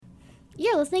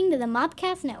You're listening to the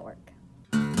Mobcast Network.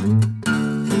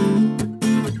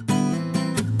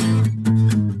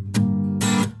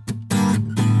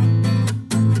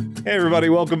 Hey everybody,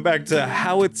 welcome back to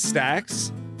How It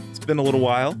Stacks. It's been a little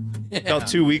while. Yeah. About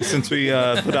 2 weeks since we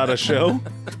put out a show.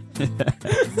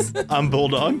 I'm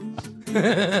Bulldog.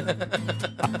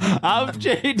 I'm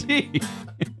JD.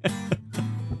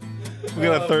 We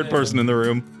got a third person in the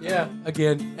room. Yeah,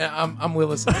 again, I'm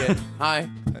Willis again. Hi.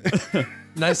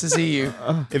 Nice to see you.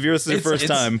 If this is your first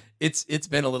time, It's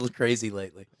been a little crazy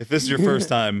lately. if this is your first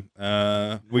time,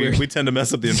 we tend to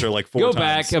mess up the intro like four Go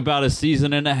times. back about a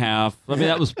season and a half. I mean,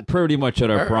 that was pretty much at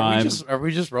our prime. Are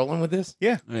we just rolling with this?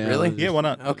 Yeah. Really? Yeah, why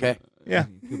not? Okay. Yeah.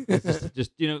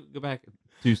 just go back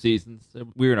 2 seasons.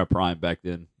 We were in our prime back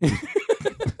then.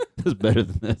 It was better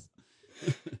than this.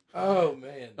 Oh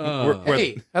man. We're-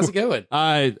 Hey, how's it going?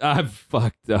 I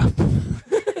fucked up.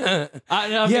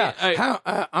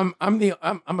 I'm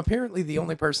apparently the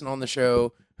only person on the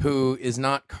show who is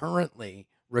not currently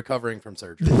recovering from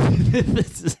surgery.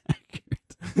 This is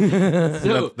accurate.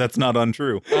 So, That's not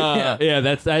untrue. yeah,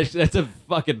 that's a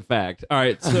fucking fact. All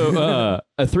right, so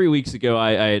 3 weeks ago,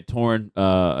 I had torn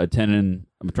a tendon.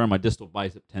 I'm torn my distal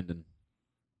bicep tendon.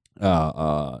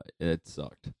 It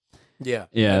sucked. Yeah.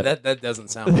 Yeah. That doesn't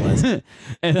sound pleasant.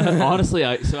 And honestly,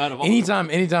 out of all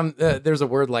Anytime there's a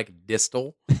word like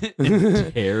distal,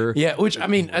 hair, yeah, which I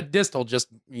mean, a distal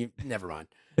never mind.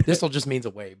 Distal just means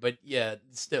away, but yeah,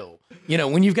 still,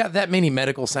 when you've got that many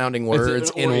medical sounding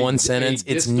words in one sentence,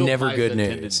 it's never good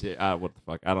news. What the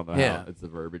fuck? I don't know Yeah. how. It's the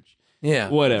verbiage. Yeah,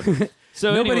 Whatever.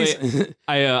 So Nobody's- anyway,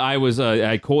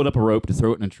 I coiled up a rope to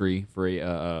throw it in a tree for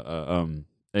an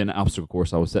obstacle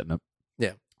course I was setting up.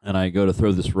 Yeah. And I go to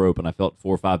throw this rope, and I felt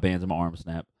 4 or 5 bands in my arm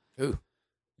snap. Ooh.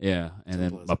 Yeah, and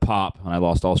then Unpleasant. my pop, and I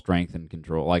lost all strength and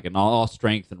control, and all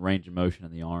strength and range of motion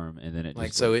in the arm, and then it like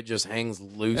just so it just hangs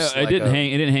loose. it didn't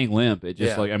hang. It didn't hang limp. It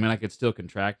just Yeah. I could still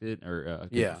contract it or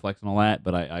Yeah. flex and all that,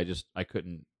 but I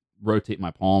couldn't rotate my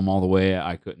palm all the way.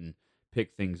 I couldn't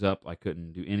pick things up. I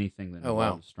couldn't do anything that Oh, wow.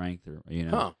 involved strength or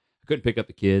Huh. I couldn't pick up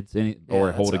the kids or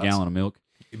that hold a sucks. gallon of milk.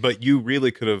 But you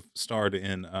really could have starred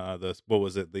in what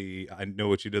was it? The I Know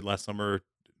What You Did Last Summer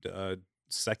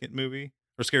second movie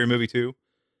or Scary Movie 2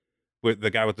 with the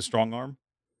guy with the strong arm.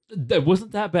 That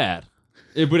wasn't that bad,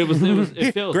 but it was.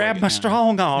 It feels Grab like my it now.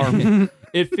 strong arm.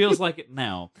 It feels like it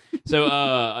now. So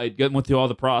I went through all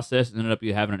the process and ended up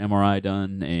having an MRI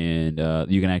done, and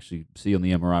you can actually see on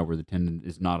the MRI where the tendon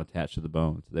is not attached to the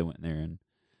bone. So they went in there and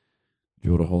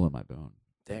drilled a hole in my bone.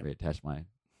 Damn. Reattached my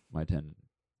tendon.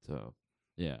 So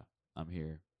yeah, I'm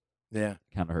here. Yeah.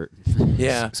 Kind of hurt.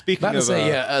 Yeah. Speaking About to of,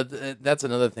 say, that's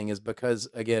another thing is because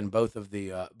again, both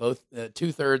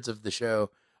 2/3 of the show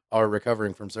are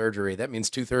recovering from surgery. That means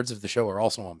 2/3 of the show are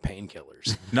also on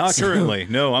painkillers. Not currently.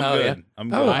 No, I'm Oh, good. yeah. I'm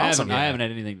good. Oh, I awesome. haven't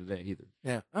had anything today either.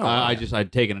 Yeah.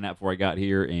 I'd taken a nap before I got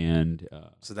here, and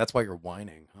So that's why you're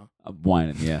whining, huh? I'm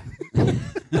whining. Yeah.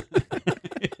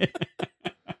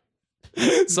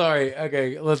 Sorry.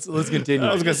 Okay. Let's continue.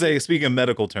 I was gonna say, speaking of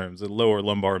medical terms, a lower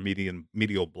lumbar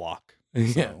medial block.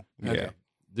 Yeah. So, Okay.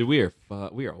 Dude, we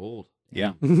are old.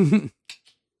 Yeah. yeah.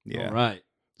 Yeah. All right.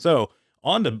 So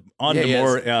on to Yes.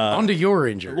 more. Onto your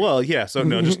injury. Well, yeah. So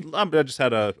no, I just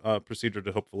had a procedure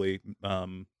to hopefully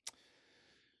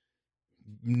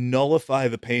nullify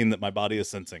the pain that my body is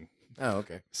sensing. Oh,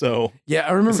 okay. So Yeah,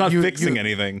 I remember it's not you, fixing you,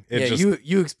 anything. It Yeah, just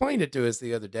you explained it to us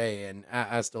the other day, and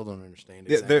I still don't understand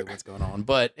Yeah, exactly they're- what's going on.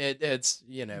 But it's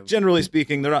generally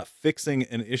speaking, they're not fixing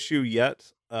an issue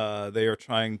yet. They are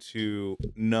trying to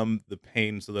numb the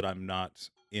pain so that I'm not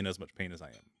in as much pain as I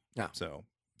am. Yeah. So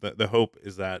the hope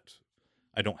is that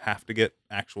I don't have to get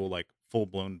actual like full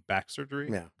blown back surgery.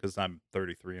 Yeah. Because I'm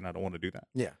 33 and I don't want to do that.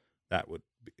 Yeah. That would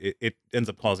it ends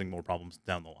up causing more problems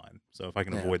down the line. So if I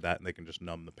can Yeah. avoid that and they can just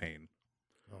numb the pain,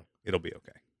 Oh. it'll be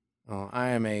okay. I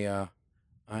am a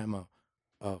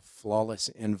flawless,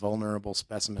 invulnerable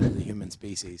specimen of the human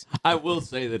species. I will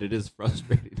say that it is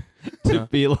frustrating to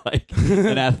be like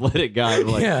an athletic guy.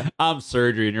 Like, Yeah. I'm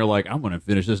surgery, and you're like, I'm going to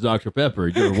finish this Dr. Pepper.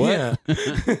 You're what? Yeah.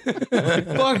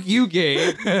 Fuck you,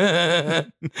 Gabe.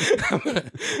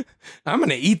 I'm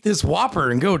gonna eat this Whopper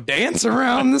and go dance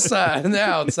around the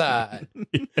outside.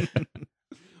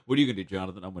 What are you going to do,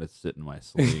 Jonathan? I'm going to sit in my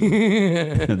sling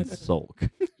and sulk. I'm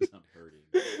hurting.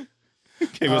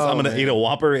 Okay, I'm Oh, gonna man. eat a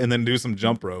Whopper and then do some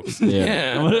jump ropes.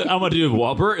 Yeah. I'm gonna do a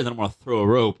Whopper, and then I'm going to throw a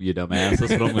rope, you dumbass.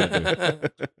 That's what I'm going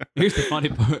to do. Here's the funny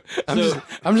part.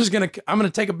 I'm just gonna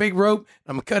take a big rope.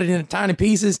 I'm gonna cut it into tiny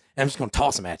pieces, and I'm just gonna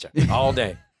toss them at you all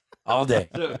day. All day.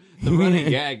 So the running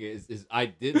gag is I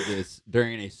did this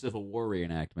during a Civil War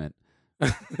reenactment.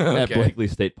 at Okay. Blakely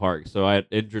State Park. So I had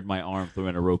injured my arm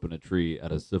throwing a rope in a tree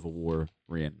at a Civil War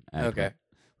reenactment, Okay.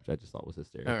 which I just thought was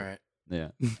hysterical. All right. Yeah,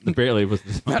 apparently it was.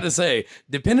 About to say,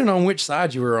 depending on which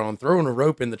side you were on, throwing a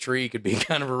rope in the tree could be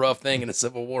kind of a rough thing in a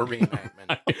Civil War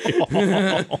reenactment.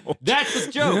 That's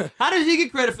the joke. How does he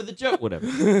get credit for the joke?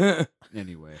 Whatever.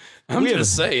 Anyway, I'm we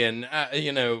just saying,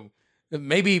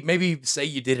 maybe say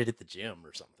you did it at the gym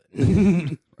or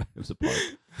something. it was a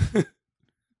park.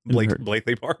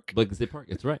 Blakely Park. Blakely State Park.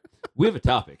 That's right. We have a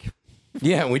topic.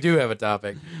 Yeah, we do have a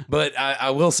topic, but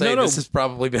I will say No. this has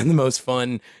probably been the most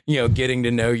fun, getting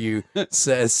to know you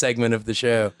segment of the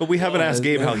show. But we haven't asked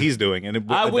Gabe how he's doing, and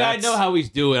I know how he's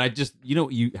doing. I just, how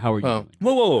are you doing?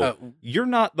 Whoa! You're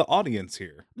not the audience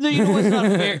here. No, you know what's not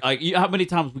fair? Like, how many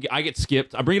times I get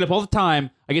skipped? I bring it up all the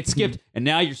time. I get skipped, and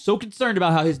now you're so concerned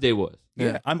about how his day was.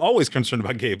 Yeah, I'm always concerned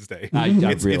about Gabe's day. I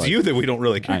it's realize you that we don't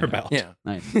really care know. about. Yeah.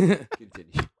 Nice.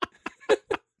 Continue.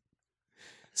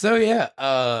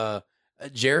 So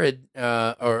Jared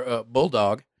or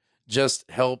Bulldog just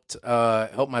helped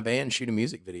my band shoot a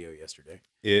music video yesterday.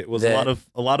 It was a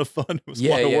lot of fun. It was a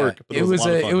lot of work. But it was a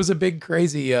lot of fun. it was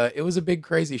a big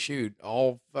crazy shoot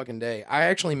all fucking day. I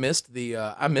actually missed the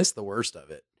worst of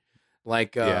it.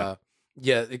 Like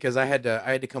because I had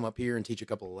to come up here and teach a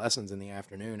couple of lessons in the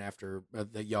afternoon after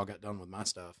that y'all got done with my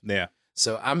stuff. Yeah.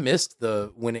 So I missed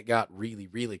when it got really,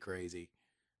 really crazy.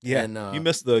 Yeah. And, you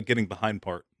missed the getting behind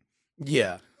part.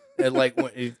 Yeah. And like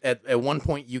at one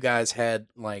point you guys had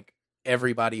like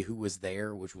everybody who was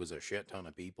there, which was a shit ton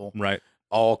of people, Right.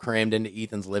 all crammed into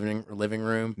Ethan's living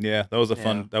room. Yeah, that was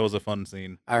a fun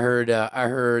scene. I heard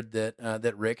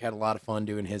that Rick had a lot of fun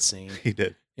doing his scene. He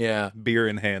did. Yeah. Beer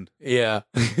in hand. Yeah.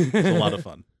 It was a lot of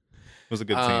fun. It was a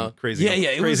good scene. Crazy.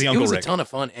 It crazy was Uncle a Rick. ton of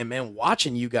fun. And man,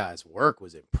 watching you guys work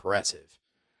was impressive.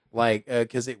 Like,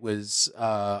 because it was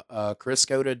Chris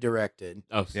Skoda directed.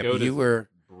 Oh, Skoda's You were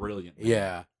brilliant. Man.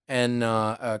 Yeah. And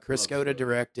Chris Love Skoda Skoda.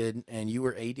 directed, and you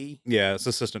were AD. Yeah, it's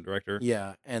assistant director.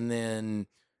 Yeah, and then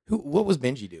what was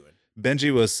Benji doing?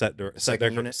 Benji was set Second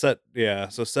deck, unit?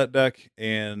 set deck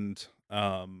and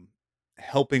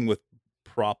helping with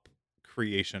prop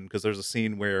creation, because there's a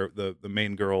scene where the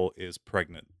main girl is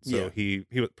pregnant, so Yeah. he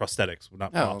was prosthetics,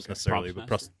 not props okay. necessarily,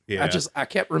 Props but master. yeah. I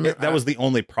kept remembering That was the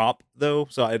only prop though,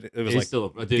 so it was He's like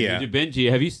still yeah. dude,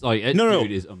 Benji, have you that No.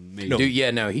 dude is amazing. No. dude.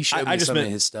 Yeah, no, he showed I me just some meant-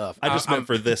 of his stuff. I just meant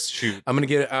for this shoot. I'm gonna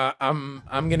get I'm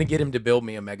gonna get him to build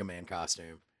me a Mega Man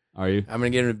costume. Are you? I'm gonna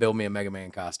get him to build me a Mega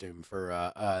Man costume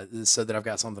for so that I've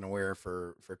got something to wear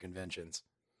for conventions.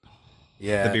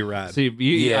 Yeah, That'd be rad. See,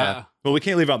 Yeah. Well, we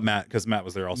can't leave out Matt because Matt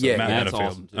was there also. Yeah, Matt that's Metafield.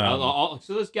 awesome. Too.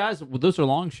 So those guys, those are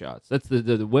long shots. That's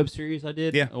the web series I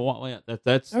did. Yeah.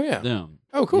 That's Oh, yeah. them.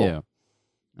 Oh, cool. Yeah,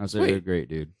 that's Sweet. they're great,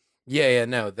 dude. Yeah,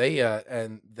 no,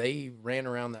 they ran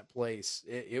around that place.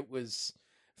 It was,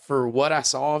 for what I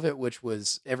saw of it, which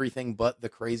was everything but the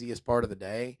craziest part of the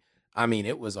day. I mean,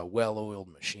 it was a well-oiled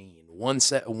machine.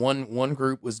 One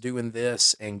group was doing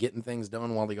this and getting things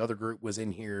done while the other group was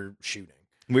in here shooting.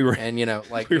 We were And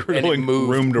like we were and it going moved.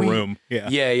 room to room. Yeah.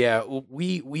 Yeah.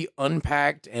 We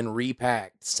unpacked and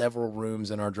repacked several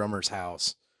rooms in our drummer's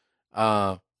house,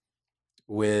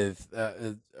 with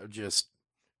just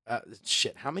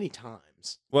shit. How many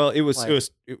times? Well, it was Like-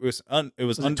 it was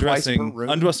it twice per room?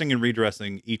 undressing and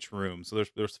redressing each room. So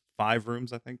there's 5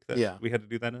 rooms I think that Yeah. we had to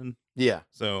do that in. Yeah.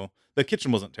 So the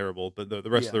kitchen wasn't terrible, but the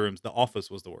rest of the rooms, the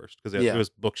office was the worst because Yeah. it was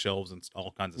bookshelves and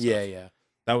all kinds of Yeah. stuff. Yeah.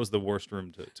 That was the worst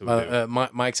room to do.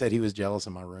 Mike said he was jealous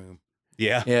of my room.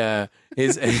 Yeah. Yeah,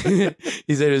 he said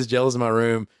he was jealous of my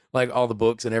room, like all the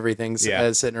books and everything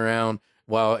sitting around.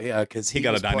 While because He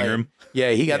got a dining room.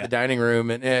 Yeah, he got Yeah. the dining room,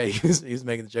 and he was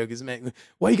making the joke. He's making,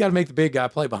 well, you got to make the big guy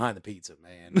play behind the pizza,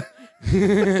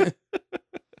 man.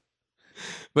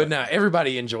 But no,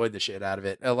 everybody enjoyed the shit out of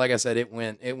it. Like I said, it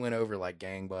went over like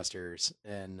gangbusters,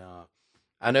 and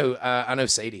I know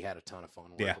Sadie had a ton of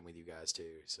fun working with you guys too.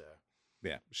 So.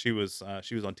 Yeah, she was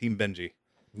on Team Benji.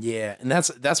 Yeah, and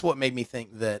that's what made me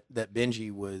think that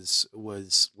Benji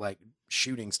was like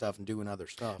shooting stuff and doing other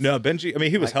stuff. No, Benji. I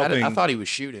mean, he was Like, helping. I thought he was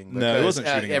shooting. No, he wasn't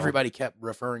shooting at all. Everybody kept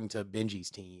referring to Benji's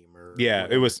team. Or Yeah,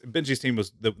 whatever. it was Benji's team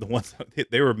was the ones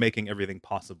they were making everything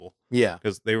possible Yeah.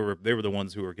 because they were the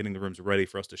ones who were getting the rooms ready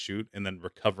for us to shoot and then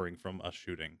recovering from us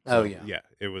shooting. Oh, yeah. yeah.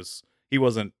 It was he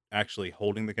wasn't actually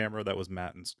holding the camera. That was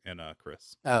Matt and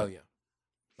Chris. Oh yeah.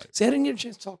 See, I didn't get a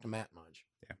chance to talk to Matt much.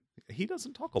 He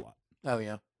doesn't talk a lot. Oh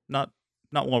yeah. Not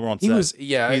while we're on He set. was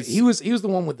he was the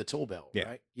one with the tool belt. Yeah.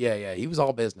 Right. Yeah. He was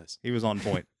all business. He was on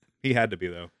point. He had to be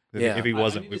though. Yeah. If he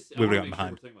wasn't, we would have gotten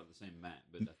behind. We're talking about the same Matt,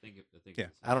 but I think Yeah.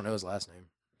 I don't know his last name.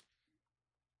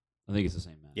 I think it's the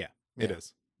same Matt. Yeah. It Yeah.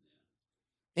 is.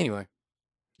 Anyway.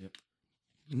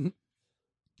 Yep.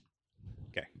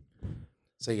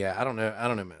 So yeah, I don't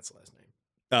know Matt's last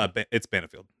name. It's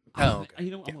Banfield. Oh, okay.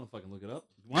 You know, I'm gonna fucking look it up.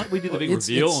 Why don't we do the big It's-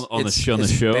 reveal it's- on the it's- show? On the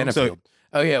it's show. Banfield.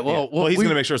 Oh yeah, well, He's we-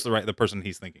 gonna make sure it's the person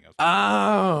he's thinking of.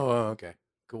 Oh, okay,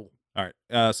 cool. All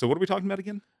right. So what are we talking about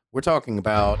again? We're talking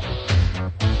about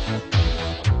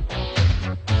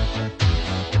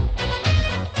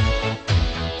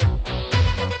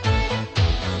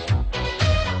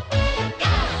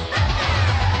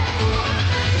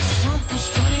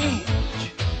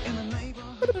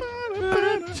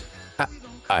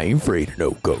I ain't afraid of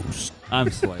no ghosts. I'm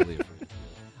slightly afraid.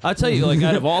 I'll tell you, like,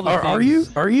 out of all the Are you?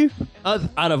 things, Are you?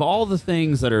 out of all the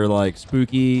things that are like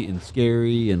spooky and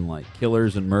scary and like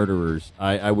killers and murderers,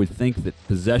 I would think that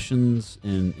possessions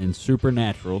and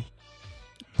supernatural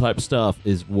type stuff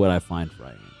is what I find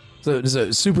frightening. So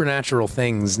supernatural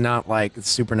things, not like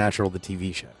Supernatural the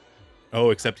TV show. Oh,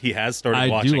 except he has started I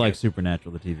watching do like it.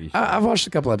 Supernatural, the TV show. I've watched a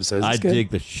couple episodes. It's I good. dig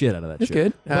the shit out of that It's shit.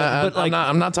 good. But like,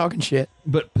 I'm not talking shit.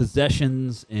 but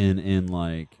possessions and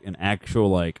like an actual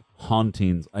like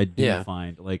hauntings, I do Yeah.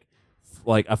 find like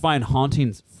I find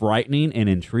hauntings frightening and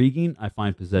intriguing. I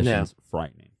find possessions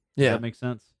frightening. Does Yeah. that make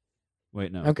sense?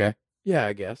 Wait, no. Okay. Yeah,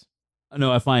 I guess.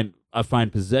 No, I find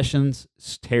possessions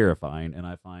terrifying, and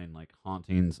I find like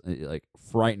hauntings like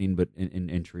frightening but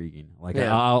intriguing. Like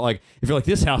Yeah. I'll like if you're like,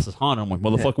 this house is haunted, I'm like,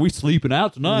 motherfucker, we sleeping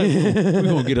out tonight. We're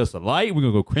gonna get us a light. We're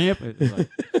gonna go cramp it. It's like,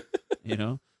 you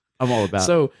know, I'm all about.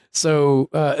 So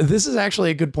this is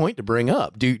actually a good point to bring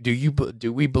up. Do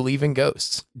we believe in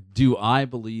ghosts? Do I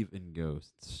believe in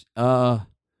ghosts?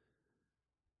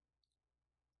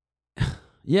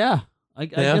 Yeah. I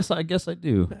guess I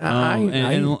do.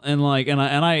 I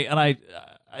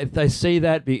say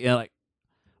that like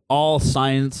all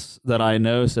science that I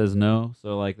know says no.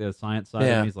 So like the science side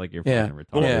of me is like, you're fucking retarded.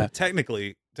 Well, Yeah.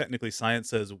 technically, science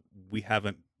says we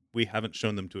haven't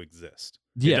shown them to exist.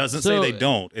 Yeah, It doesn't so- say they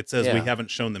don't. It says we Yeah. haven't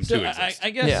shown them So to exist.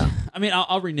 I guess. Yeah. I mean,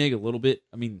 I'll renege a little bit.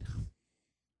 I mean,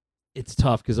 it's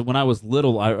tough because when I was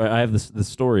little, I have this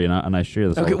story and I share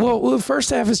this. all Okay. the time. Well, the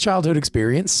first half is childhood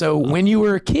experience. So when you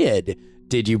were a kid,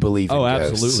 did you believe in Oh,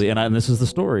 ghosts? absolutely. And this is the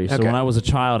story. So Okay. when I was a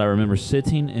child, I remember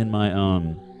sitting in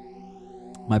my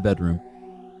my bedroom,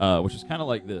 which is kind of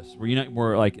like this,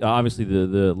 where like obviously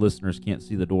the listeners can't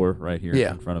see the door right here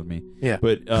Yeah. in front of me. Yeah.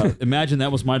 But imagine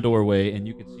that was my doorway, and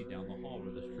you could see down the hall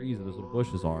where those trees and those little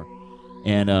bushes are,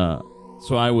 and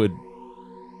so I would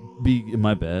be in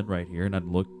my bed right here, and I'd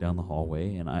look down the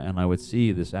hallway, and I would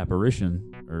see this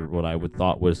apparition, or what I would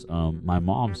thought was my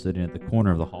mom sitting at the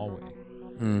corner of the hallway,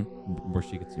 Hmm. where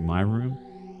she could see my room,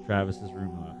 Travis's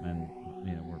room, and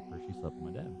where she slept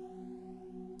with my dad.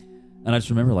 And I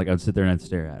just remember, like, I'd sit there and I'd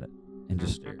stare at it, and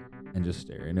just stare, and just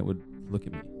stare, and it would look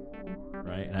at me,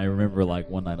 right? And I remember, like,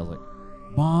 one night I was like,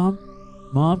 Mom,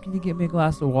 can you get me a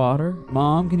glass of water?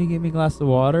 Mom, can you get me a glass of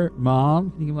water?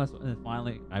 Mom, can you give me a glass of water? And then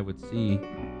finally, I would see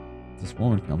this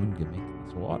woman come and give me a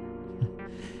glass of water.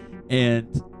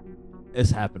 And this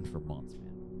happened for months,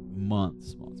 man.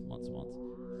 Months.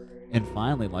 And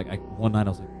finally, like, one night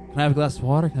I was like, can I have a glass of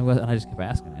water? And I just kept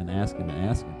asking, and nothing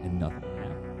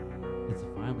happened. And so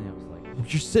finally I was like, well,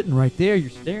 you're sitting right there, you're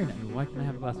staring at me, why can't I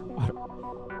have a glass of water?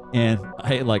 And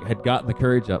I had gotten the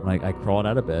courage up, and I crawled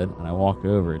out of bed, and I walked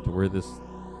over to where this,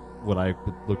 what I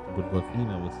would look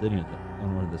female was sitting at the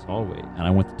corner of this hallway, and I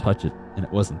went to touch it, and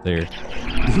it wasn't there.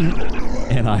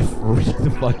 And I freaked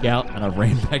the fuck out, and I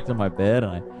ran back to my bed,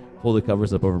 and I pulled the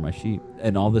covers up over my sheet.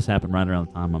 And all this happened right around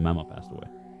the time my mama passed away.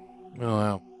 Oh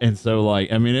wow. And so,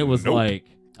 like, I mean, it was Nope. like,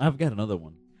 I've got another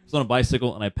one. I was on a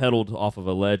bicycle, and I pedaled off of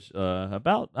a ledge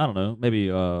about, I don't know, maybe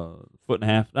a foot and a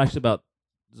half. Actually, it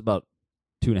was about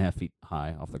 2.5 feet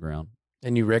high off the ground.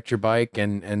 And you wrecked your bike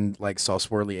and like saw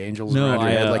swirly angels No, around your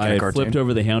head like I in a had cartoon. flipped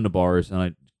over the handlebars, and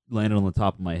I landed on the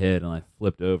top of my head, and I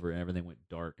flipped over, and everything went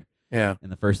dark. Yeah.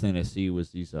 And the first thing I see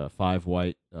was these 5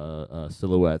 white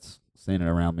silhouettes standing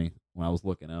around me when I was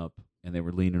looking up, and they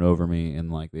were leaning over me,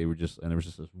 and like they were just, and there was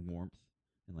just this warmth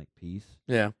and like peace.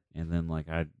 Yeah. And then like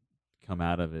I'd come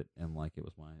out of it, and like there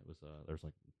was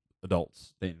like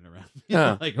adults standing around me.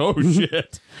 Yeah. Like, oh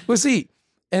shit. Well, see,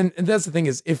 and that's the thing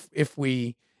is, if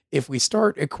we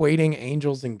start equating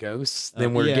angels and ghosts,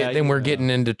 then we're yeah. getting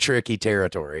into tricky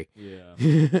territory.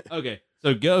 Yeah. Okay.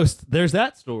 So Ghost, there's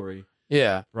that story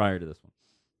Yeah. prior to this one.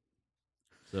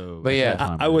 So, But yeah, at that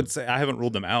time, I would say I haven't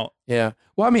ruled them out. Yeah.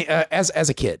 Well, I mean, as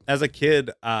a kid, As a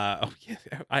kid, how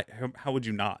would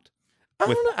you not? I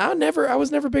don't know. I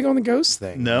was never big on the ghost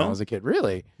thing. No? when I was a kid,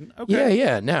 really. Okay.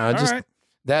 Yeah. No, All just right.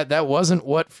 that wasn't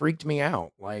what freaked me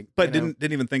out. Like, But you know,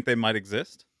 didn't even think they might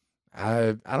exist.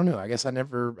 I don't know. I guess I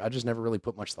just never really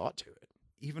put much thought to it.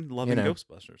 even loving know.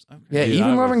 Ghostbusters. Okay. Yeah, Dude, even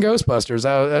I loving Ghostbusters,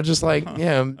 I just like,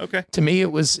 Huh. Okay. To me,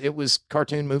 it was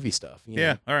cartoon movie stuff. You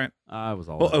Yeah. know? All right. I was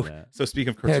all Well, about okay. that. So speaking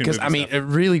of Yeah, cartoon because movie I mean, stuff, it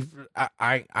really,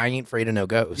 I ain't afraid of no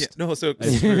ghost. yeah, no. So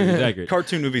That's true. It's accurate.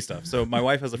 cartoon movie stuff. So my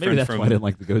wife has a Maybe friend that's from why I didn't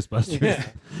like the Ghostbusters. Yeah.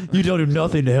 You don't do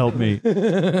nothing to help me.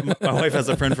 my wife has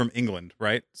a friend from England,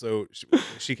 right? So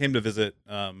she came to visit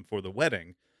for the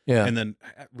wedding, Yeah, and then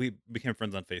we became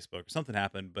friends on Facebook. Something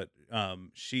happened, but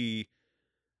she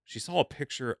saw a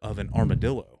picture of an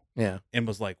armadillo yeah, and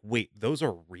was like, "Wait, those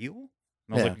are real?"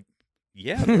 And I was Yeah. like,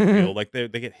 "Yeah, they're real. Like they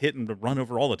get hit and run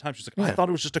over all the time." She's like, "I Yeah. thought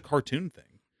it was just a cartoon thing."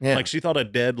 yeah, Like she thought a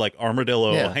dead like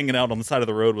armadillo Yeah. hanging out on the side of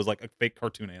the road was like a fake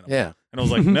cartoon animal. yeah, And I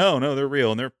was like, "No, they're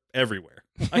real and they're everywhere.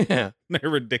 Like, yeah. they're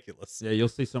ridiculous." Yeah, you'll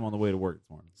see some on the way to work this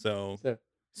morning. So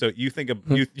you think of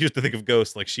you used to think of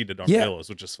ghosts like she did armadillos,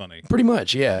 which is funny. Pretty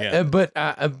much, yeah. Yeah. But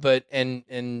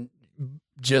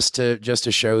just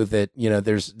to show that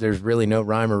there's really no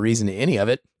rhyme or reason to any of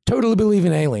it. Totally believe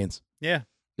in aliens. Yeah.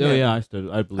 Oh Yeah. yeah,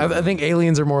 I believe. I think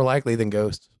aliens are more likely than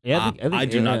ghosts. Yeah, I think I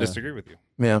do not yeah. disagree with you.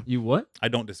 Yeah, You what? I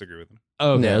don't disagree with him.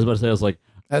 Oh, okay. Yeah. I was about to say. I was like,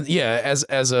 yeah. As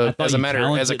I a thought as a you matter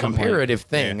challenged as a it, I'm like, comparative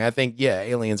thing, I think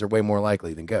aliens are way more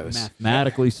likely than ghosts.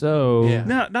 mathematically so. Yeah.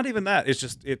 No, not even that. It's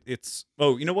just it's.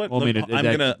 Oh, you know what? Well, I mean,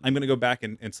 I'm gonna go back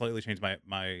and slightly change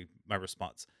my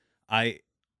response. I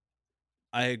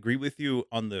agree with you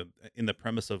on in the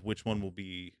premise of which one will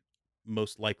be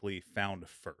most likely found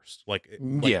first, like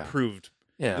Yeah. proved.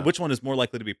 Yeah, Which one is more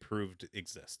likely to be proved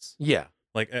exists? yeah,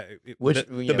 Like Which-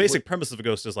 the yeah, basic premise of a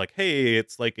ghost is like, hey,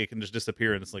 it's like it can just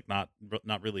disappear and it's like not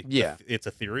really. Yeah. It's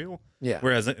ethereal. yeah.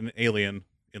 Whereas an alien,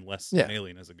 unless Yeah. an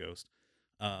alien is a ghost,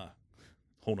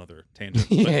 whole nother tangent.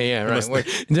 Yeah, but yeah, right. unless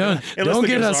the- Don't unless the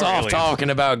get ghosts us are off aliens. talking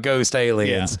about ghost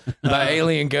aliens. About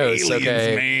alien ghosts, Aliens,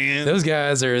 okay? man.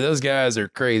 Those guys are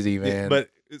crazy, man. But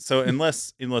so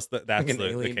unless that's Fucking the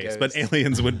alien case, ghost. but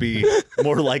aliens would be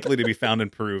more likely to be found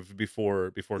and proved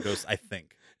before ghosts, I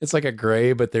think. it's like a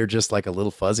gray, but they're just like a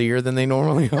little fuzzier than they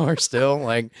normally are. Still,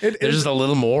 like they're just a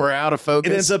little more out of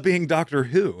focus. It ends up being Doctor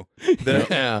Who, the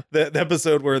Yeah. the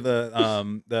episode where the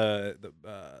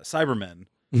Cybermen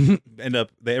end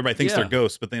up. Everybody thinks they're Yeah.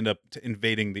 ghosts, but they end up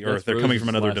invading the Earth. That's They're coming Rose's from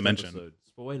another last dimension. episode.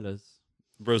 Spoilers.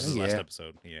 Rose's Oh, last yeah.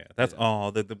 episode. Yeah, that's Yeah. the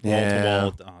wall to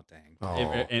wall. Oh dang. Oh.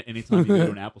 Anytime you go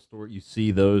to an Apple store, you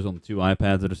see those on the two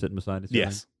iPads that are sitting beside each other.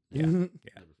 Yes. Yeah. Mhm.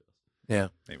 Yeah. Yeah.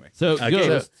 Anyway. So Okay.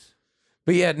 ghosts.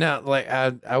 But yeah, no, like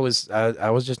I was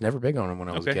just never big on them when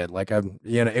I was a Okay. kid. Like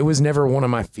it was never one of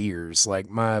my fears. Like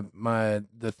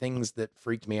the things that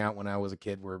freaked me out when I was a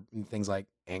kid were things like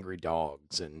angry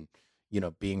dogs and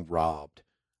being robbed.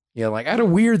 Yeah, like I had a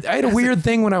weird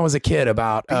thing when I was a kid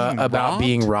about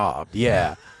being robbed.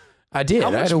 Yeah, I did. How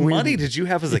I much had a weird, money did you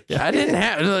have as a kid? I didn't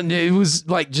have. It was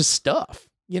like just stuff.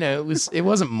 It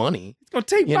wasn't money. It's gonna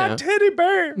take you my know. teddy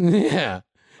bear. Yeah.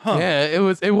 Huh. Yeah,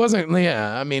 it wasn't.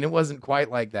 Yeah, I mean, it wasn't quite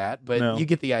like that, but No. you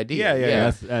get the idea.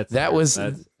 Yeah. That's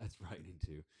frightening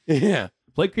too. yeah,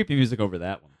 Play creepy music over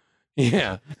that one.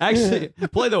 yeah, Actually,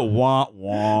 play the wah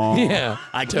wah. yeah.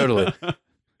 I Totally.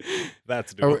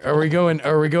 That's Are we going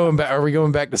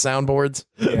back to soundboards?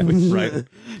 Yeah, right.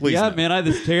 Please. Yeah, no. man, I had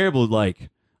this terrible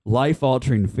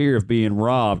life-altering fear of being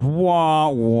robbed. Wah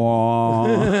wah.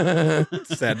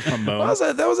 Sad trombone.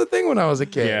 That was a thing when I was a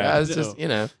kid. Yeah. I was just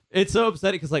It's so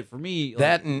upsetting because, for me,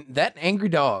 that and angry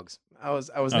dogs. I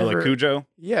was Oh, never like Cujo.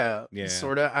 Yeah, Yeah.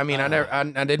 sort of. I mean,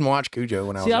 I didn't watch Cujo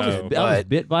when I was. see, I a was, kid, I was but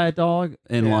bit by a dog,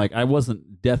 and Yeah. I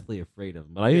wasn't deathly afraid of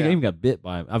him, but I Yeah. even got bit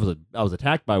by. I was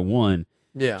attacked by one,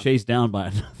 yeah, chased down by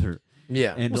another,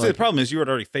 yeah. and Well, see, the problem is you had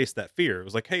already faced that fear. It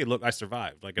was like, hey, look, I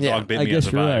survived. Like a Yeah, dog bit I me, I guess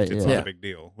you're survived. right, It's yeah. not Yeah. a big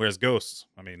deal. Whereas ghosts,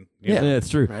 I mean, Yeah. yeah, it's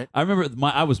true. Right. I remember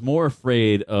I was more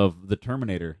afraid of the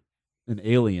Terminator and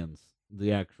Aliens,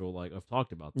 the actual I've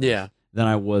talked about this, Yeah. than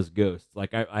I was ghosts.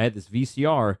 Like I had this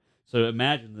VCR, so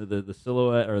imagine the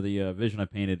silhouette or the vision I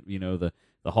painted.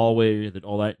 The hallway, that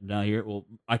all that down here. Well,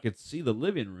 I could see the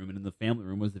living room, and in the family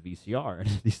room was the VCR, and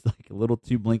these little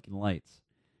two blinking lights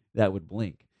that would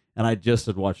blink. And I just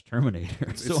had watched Terminator.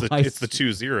 It's, So it's the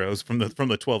 2 zeros from the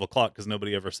 12 o'clock because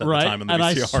nobody ever set right, the time in the and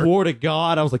VCR. I swore to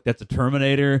God, I was like, "That's a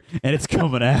Terminator, and it's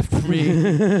coming after me."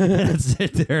 And I'd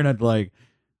sit there and I'd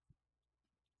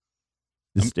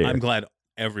just stare. I'm glad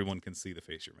everyone can see the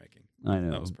face you're making. I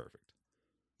know. That was perfect.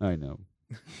 I know.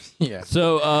 Yeah.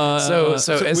 So,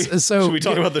 Should we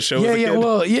talk about the show? Yeah, as a yeah. kid?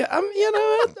 Well, yeah.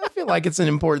 I feel like it's an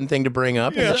important thing to bring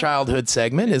up in Yeah. the childhood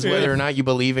segment is Yeah. whether or not you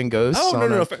believe in ghosts. Oh, on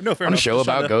no, a, fair on enough. a I'm show just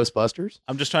trying about to- Ghostbusters.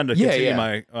 I'm just trying to Yeah, continue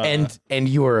yeah. my And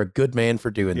you are a good man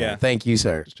for doing Yeah. that. Thank you,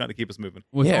 sir. just trying to keep us moving.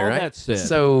 with Yeah, all right. that said,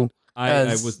 So I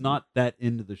as- was not that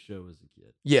into the show as a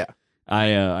kid. yeah,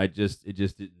 I just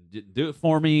didn't do it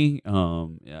for me.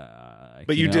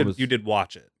 But you did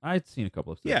watch it. I'd seen a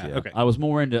couple of stuff. Yeah, Yeah, okay. I was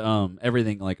more into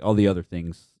everything, like all the other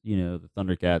things, the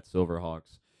Thundercats,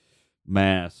 Silverhawks,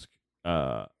 Mask,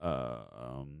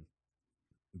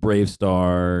 Brave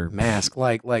Star, Mask,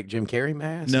 like Jim Carrey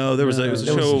mask. No, there was a There was a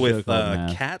show show with called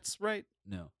Mask. cats, right?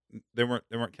 No, They weren't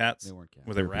cats. they weren't cats.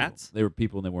 Were they people. rats? They were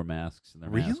people, and they wore masks, and their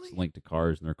masks Really? linked to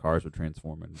cars, and their cars would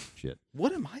transform and shit.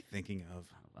 What am I thinking of?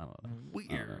 I don't know.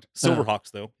 Weird.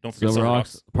 Silverhawks, though. Don't forget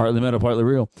Silverhawks, Silverhawks. partly metal, partly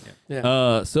real. Yeah.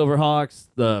 Silverhawks,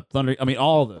 the Thunder. I mean,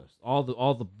 all those, all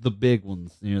the big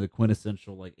ones. The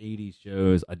quintessential like '80s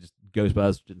shows.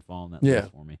 Ghostbusters didn't fall in that Yeah.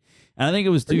 list for me. And I think it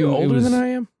was Are you too. older than I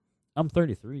am? I'm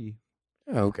 33.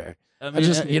 Oh, okay. I I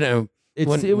just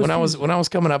when I was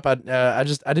coming up, I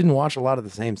didn't watch a lot of the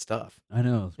same stuff. I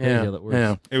know. It's crazy how that works.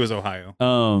 Yeah. It was Ohio.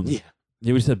 Yeah.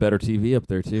 Yeah, we just had better TV up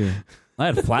there too. I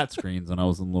had flat screens when I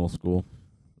was in little school.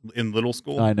 In little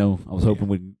school? I know. I was hoping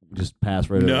we'd just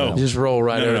pass right No. over that. Just roll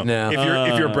right No, over no. now.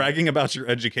 If you're bragging about your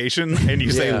education and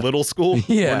you say Yeah. little school,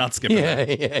 Yeah. we're not skipping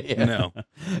that. Yeah. No.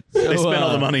 They spent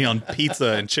all the money on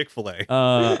pizza and Chick-fil-A.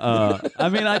 I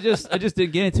mean, I just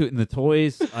didn't get into it. In the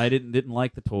toys, I didn't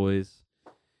like the toys.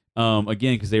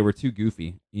 Again, because they were too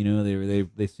goofy.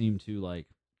 They seemed too like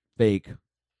fake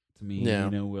to me. Yeah.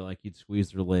 Where like you'd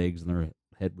squeeze their legs and their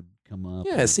head would come up.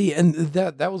 Yeah, see, and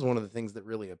that was one of the things that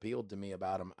really appealed to me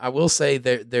about them. I will say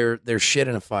they're shit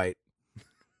in a fight.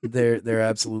 They're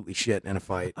absolutely shit in a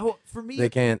fight. Oh, for me,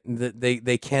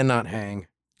 They cannot hang.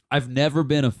 I've never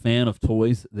been a fan of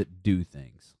toys that do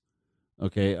things.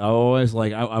 Okay, I always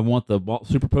I want the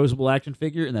superposable action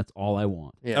figure, and that's all I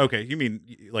want. Yeah. Okay, you mean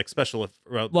like practical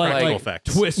Like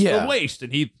effects. twist Yeah. the waist,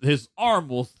 and his arm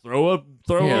will throw a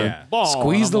Yeah. ball.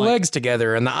 Squeeze and the I'm like, legs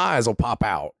together, and the eyes will pop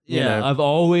out. Yeah,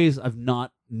 I've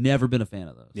never been a fan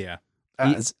of those. Yeah.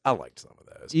 I liked some of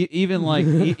those. Even like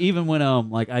even when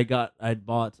I'd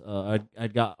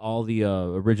got all the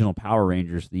original Power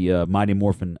Rangers, the Mighty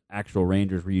Morphin actual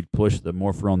Rangers, where you'd push the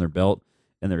morpher on their belt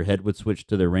and their head would switch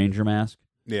to their Ranger mask.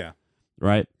 Yeah.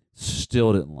 Right.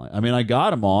 Still didn't like. I mean, I got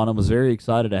them on. I was very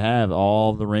excited to have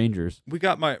all the Rangers. We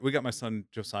got my son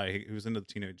Josiah. He was into the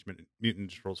Teenage Mutant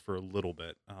Ninja Turtles for a little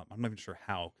bit. I'm not even sure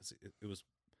how, because it was.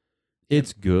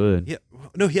 It's good. Yeah,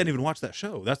 no, he hadn't even watched that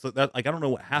show. That's like I don't know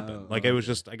what happened. Oh, It was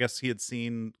just, I guess he had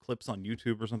seen clips on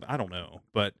YouTube or something. I don't know,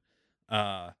 but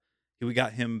we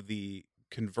got him the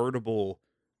convertible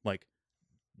like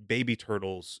baby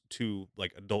turtles to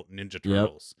like adult Ninja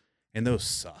Turtles, and those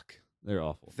suck. They're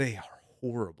awful. They are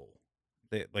horrible.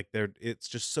 It's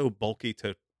just so bulky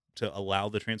to allow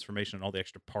the transformation and all the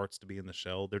extra parts to be in the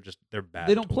shell. They're bad.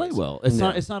 They don't play toys. well. It's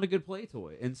No. not a good play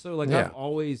toy. And so like Yeah.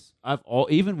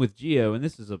 even with Geo, and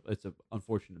this is it's a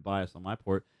unfortunate bias on my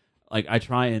part. Like I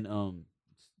try and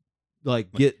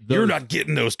get those. You're not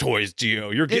getting those toys,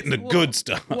 Gio. You're getting the good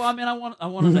stuff. Well, I mean, I want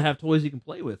them to have toys you can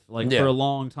play with for Yeah. a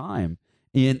long time.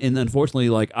 And unfortunately,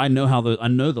 like I know the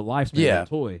lifespan Yeah. of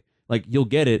the toy. Like you'll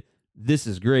get it. This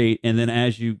is great, and then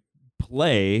as you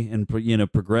play and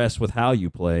progress with how you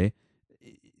play,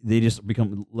 they just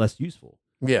become less useful.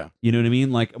 Yeah. You know what I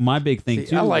mean? Like my big thing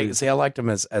too. I liked them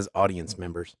as audience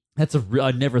members. That's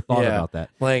I never thought Yeah. about that.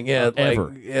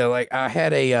 Ever. Like I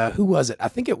had a who was it? I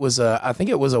think it was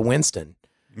a Winston.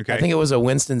 Okay. I think it was a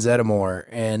Winston Zeddemore,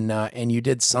 and you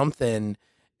did something,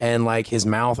 and like his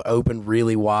mouth opened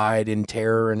really wide in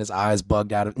terror, and his eyes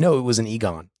bugged out of. No, it was an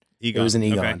Egon. It was an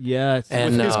Egon. Okay. Yeah, it's,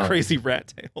 And With his crazy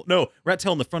rat tail. No, rat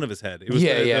tail in the front of his head. It was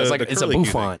It's like the it's a curly Q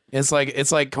bouffant.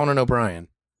 It's like Conan O'Brien. thing.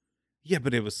 Yeah,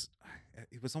 but it was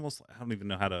almost. I don't even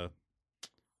know how to.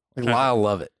 Like, Lyle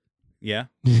Lovett. Yeah.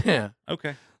 Yeah.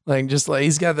 Okay. Like just like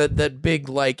he's got that big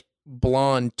like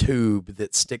blonde tube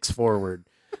that sticks forward.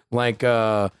 Like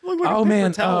Look like a oh paper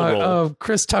man, towel roll.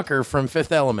 Chris Tucker from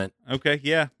Fifth Element. Okay.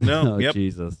 Yeah. No. oh Yep.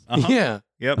 Jesus. Uh-huh. Yeah.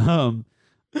 Yep.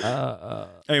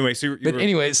 Anyway, so But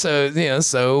anyway,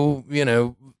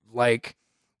 like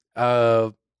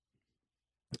a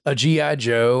GI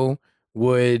Joe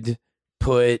would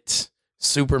put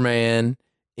Superman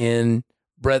in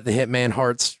Brett the Hitman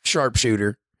Hart's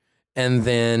sharpshooter, and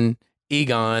then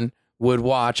Egon would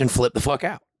watch and flip the fuck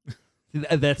out.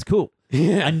 That's cool.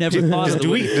 Yeah, I never thought of the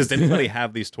way. does anybody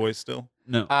have these toys still?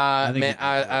 No. I think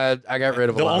got rid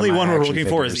of The a lot only of my one we're action looking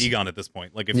for is figures. Egon at this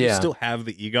point. Like if you Yeah. still have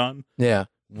the Egon, Yeah,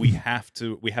 we have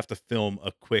to film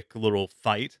a quick little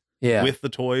fight yeah. with the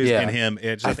toys Yeah. and him.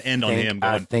 It just I have to end on think- him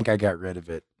I going, think I got rid of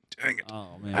it. dang it.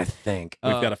 Oh man. I think.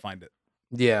 We've Uh, got to find it.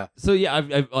 Yeah. So yeah,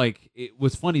 I've like it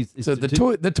was funny. So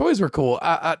the toys were cool.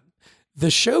 The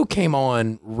show came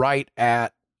on right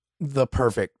at the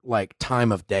perfect like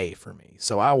time of day for me.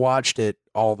 So I watched it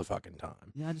all the fucking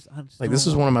time. Yeah, I just Like this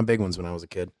was one of my big ones when I was a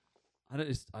kid.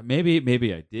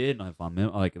 Maybe I did. And I found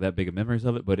like that big of memories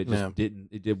of it, but it just didn't.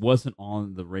 It wasn't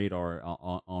on the radar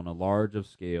on a large of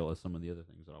scale as some of the other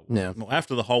things that I watched. Yeah. Well,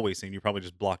 after the hallway scene, you probably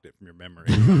just blocked it from your memory.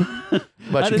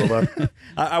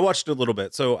 I watched it a little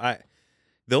bit. So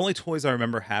the only toys I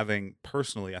remember having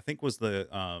personally, I think, was the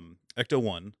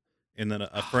Ecto-1. And then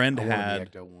a friend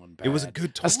had. It was a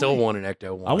good toy. I still want an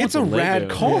Ecto-1. It's a rad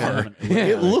car.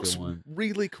 It looks one.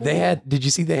 really cool. Did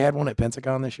you see they had one at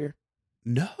Pentagon this year?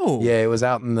 No. Yeah, it was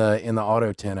out in the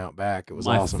auto tent out back. It was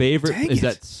awesome. My favorite Dang is it.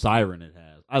 that siren it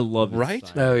has. I love it. Right?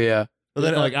 Siren. Oh yeah. Well,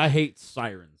 then, like I hate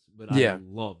sirens, but I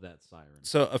love that siren.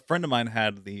 So a friend of mine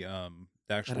had the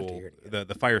actual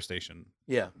the fire station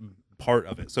Yeah. part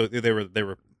of it. So they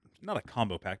were not a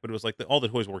combo pack, but it was like all the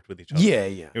toys worked with each other. Yeah,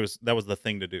 yeah. That was the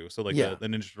thing to do. So like Yeah. the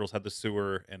Ninja Turtles had the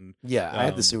sewer, and I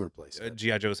had the sewer place.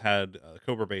 GI Joes had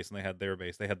Cobra base, and they had their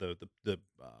base. They had the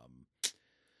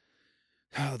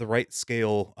right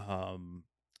scale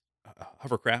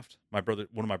hovercraft. One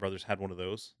of my brothers had one of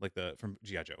those, like from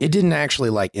GI Joe. It didn't actually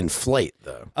like inflate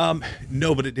though.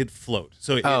 No, but it did float.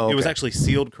 So it was actually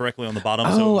sealed correctly on the bottom.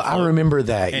 Oh, so I remember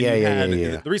that. And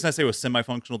Yeah. The reason I say it was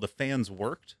semi-functional, the fans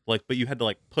worked, but you had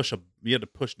to you had to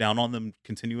push down on them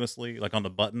continuously, like on the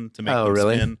button to make them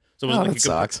spin. So it was like that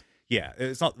sucks. Yeah,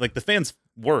 it's not like the fans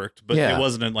worked, but it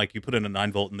wasn't like you put in a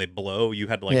 9-volt and they blow. You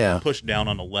had to push down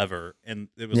on a lever, and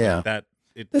it was like that.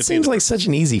 That seems like such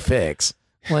an easy fix.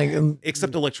 Like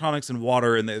except electronics and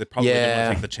water, and they probably didn't want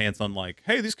to take the chance on like,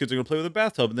 hey, these kids are gonna play with a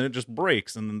bathtub, and then it just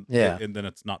breaks, and then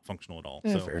it's not functional at all.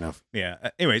 Yeah, so fair enough. Yeah.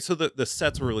 Anyway, so the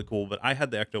sets were really cool, but I had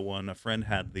the Ecto-1. A friend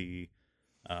had the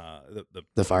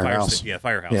firehouse.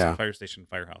 Firehouse, Yeah. fire station,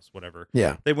 firehouse, whatever.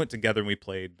 Yeah. They went together and we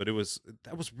played, but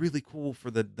that was really cool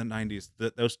for the 90s.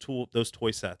 Those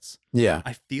toy sets. Yeah.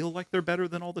 I feel like they're better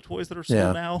than all the toys that are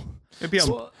sold now. Maybe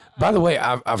by the way,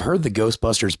 I've heard the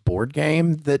Ghostbusters board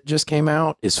game that just came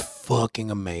out is fucking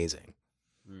amazing.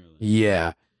 Really?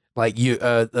 Yeah. Like you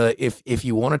if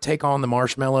you want to take on the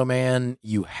Marshmallow Man,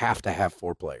 you have to have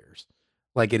 4 players.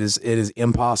 Like it is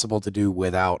impossible to do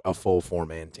without a full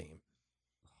 4-man team.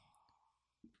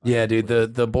 Yeah, dude,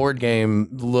 the board game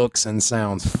looks and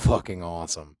sounds fucking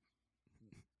awesome.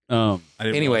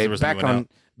 Anyway,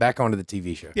 back onto the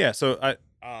TV show. Yeah, so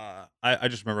I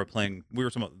just remember playing. We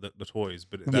were talking about the toys,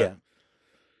 but I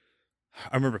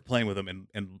remember playing with them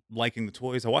and liking the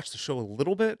toys. I watched the show a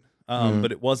little bit,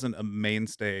 but it wasn't a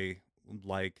mainstay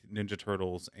like Ninja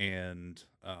Turtles and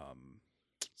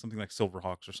something like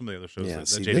Silverhawks or some of the other shows that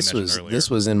JD mentioned earlier. This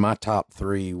was in my top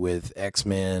 3 with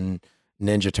X-Men,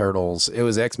 Ninja Turtles. It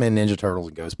was X-Men, Ninja Turtles,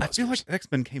 and Ghostbusters. I feel like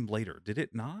X-Men came later. Did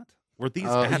it not? Were these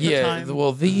at the time?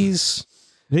 Well, these...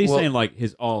 He's saying like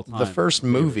his all-time. The first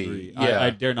movie. I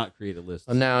dare not create a list.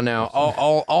 Now,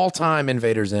 all-time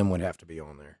Invader Zim would have to be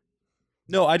on there.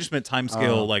 No, I just meant time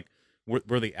scale. Like,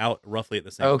 were they out roughly at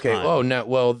the same time? Okay. Oh no.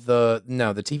 Well, the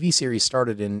TV series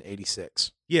started in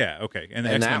 '86. Yeah. Okay. And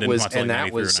that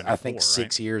was I think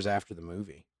 6 years after the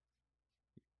movie.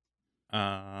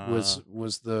 Was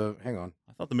the hang on?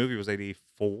 I thought the movie was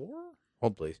 84.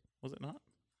 Hold please. Was it not?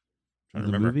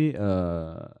 The movie?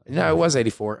 No, it was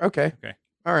 84. Okay. Okay.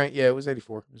 All right. Yeah, it was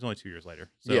 84. It was only 2 years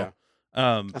later. So, yeah.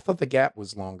 I thought the gap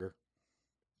was longer.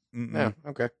 Yeah.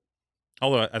 Okay.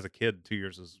 Although as a kid, 2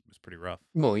 years was pretty rough.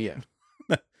 Well, yeah.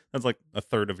 That's like a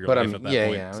third of your life at that point.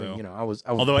 Yeah. So. I was.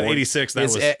 Although born, at 86, that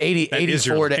was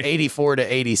 84 to 84 to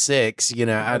 86.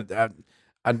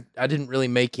 I didn't really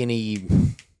make any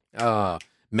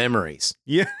memories.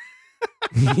 Yeah.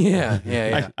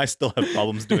 Yeah. I still have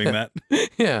problems doing that.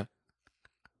 Yeah.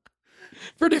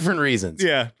 For different reasons.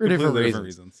 Yeah. For different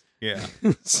reasons. Yeah.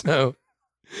 So.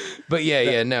 But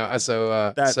no.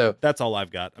 So that's all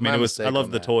I've got. I mean, I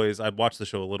love the toys. I'd watch the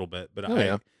show a little bit, but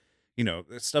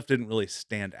stuff didn't really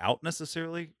stand out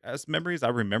necessarily as memories. I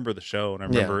remember the show, and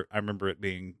I remember it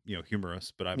being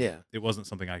humorous, but it wasn't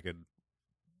something I could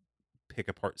pick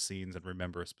apart scenes and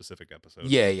remember a specific episode.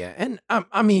 Yeah, and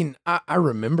I mean, I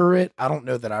remember it. I don't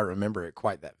know that I remember it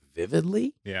quite that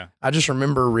vividly. Yeah, I just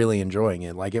remember really enjoying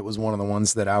it. Like it was one of the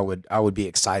ones that I would be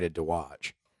excited to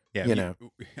watch. Yeah,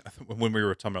 when we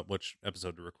were talking about which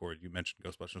episode to record, you mentioned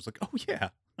Ghostbusters. I was like, oh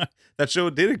yeah, that show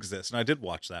did exist, and I did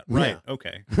watch that. Right? Yeah.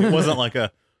 Okay, it wasn't like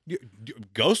a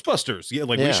Ghostbusters. Yeah,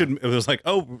 like we should. It was like,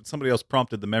 oh, somebody else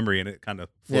prompted the memory, and it kind of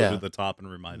floated to the top and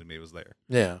reminded me it was there.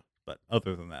 Yeah, but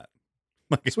other than that,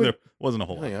 like there wasn't a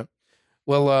whole lot. Yeah.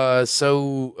 Well,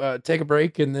 so take a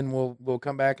break, and then we'll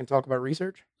come back and talk about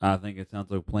research. I think it sounds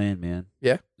like a plan, man.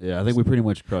 Yeah. Yeah, I think we pretty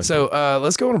much crushed. So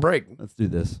let's go on a break. Let's do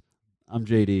this. I'm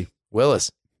JD.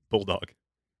 Willis. Bulldog.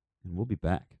 And we'll be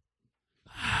back.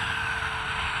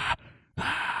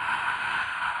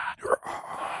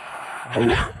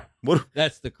 What?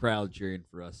 That's the crowd cheering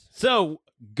for us. So,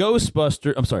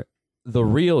 Ghostbuster. I'm sorry, the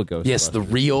real Ghostbusters. Yes, the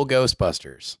real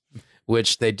Ghostbusters,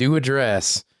 which they do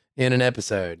address in an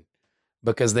episode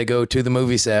because they go to the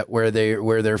movie set where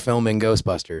they're filming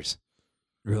Ghostbusters.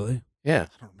 Really? Yeah.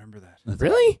 I don't remember that.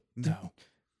 Really? No.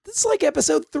 This is like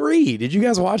episode 3. Did you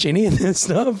guys watch any of this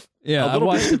stuff? Yeah, I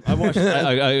watched.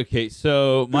 Okay,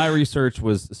 so my research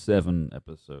was 7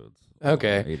 episodes.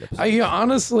 Okay. 8 episodes.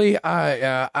 Honestly,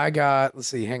 I got. Let's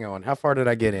see. Hang on. How far did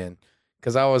I get in?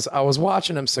 Because I was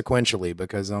watching them sequentially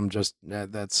because I'm just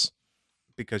that's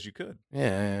Because you could.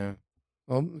 yeah.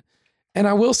 Well, and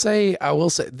I will say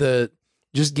the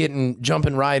just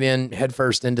jumping right in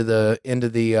headfirst into the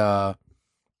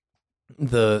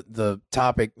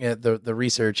topic, the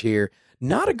research here.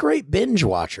 Not a great binge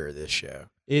watcher. This show.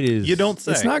 It is. You don't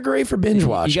say. It's not great for binge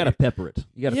watching. You got to pepper it.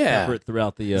 You got to pepper it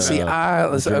throughout the. See,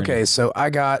 okay. So I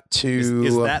got to.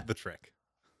 Is that the trick?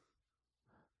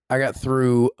 I got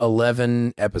through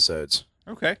 11 episodes.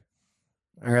 Okay.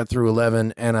 I got through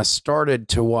 11, and I started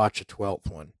to watch a 12th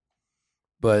one.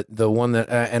 But the one that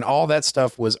and all that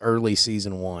stuff was early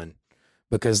season 1.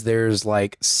 Because there's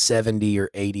like 70 or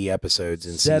 80 episodes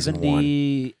in season 1.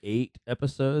 78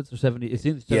 episodes or 70? It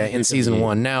seems In season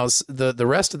 1. Now the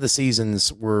rest of the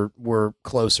seasons were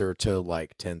closer to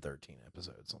like 10, 13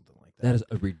 episodes, something like that. That is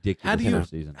a ridiculous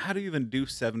season. How do you even do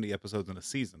 70 episodes in a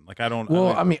season? Like I don't.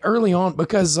 Well, I mean, early on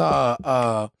because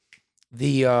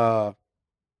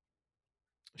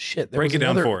shit. Break it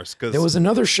down for us, because there was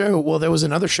another show. Well, there was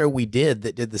another show we did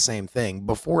that did the same thing.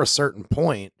 Before a certain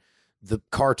point, the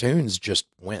cartoons just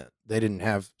went. They didn't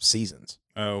have seasons.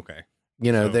 Oh, okay.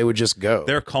 You know, So they would just go.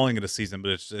 They're calling it a season,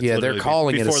 but it's yeah, they're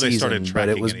calling it a before they started season, but it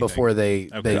tracking was anything. before they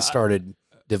Okay. started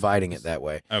dividing it that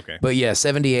way. Okay. But yeah,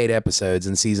 78 episodes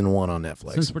in season 1 on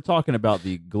Netflix. Since we're talking about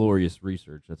the glorious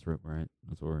research, that's right.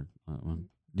 That's what we're.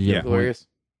 Do you have a point? Glorious.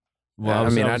 Well, I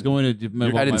I was going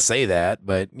to. I didn't say that,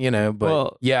 but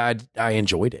Well, yeah, I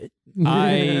enjoyed it.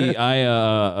 I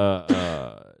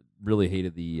really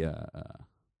hated the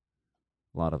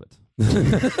a lot of it.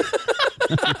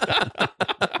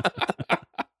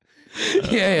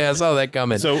 yeah, I saw that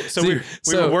coming. So we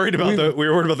were worried about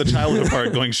the childhood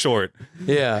part going short.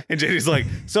 Yeah. And JD's like,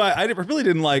 so I really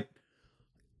didn't like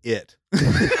it.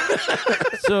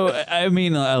 So I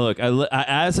mean, look,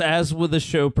 as with the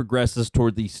show progresses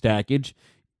toward the stackage,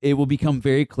 it will become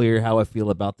very clear how I feel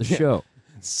about the show.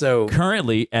 So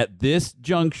Currently, at this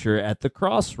juncture, at the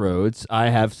crossroads, I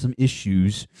have some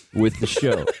issues with the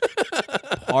show.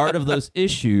 Part of those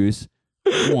issues,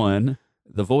 one,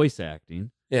 the voice acting,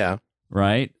 yeah,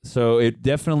 right? So it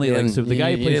definitely so the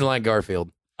guy who you plays didn't like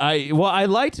Garfield. I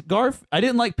liked I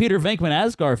didn't like Peter Venkman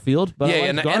as Garfield, but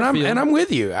I liked Garfield. and I'm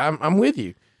with you. I'm with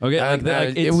you. Okay,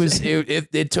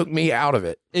 it took me out of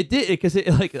it. It did because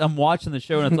I'm watching the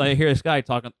show and I hear this guy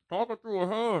talking through a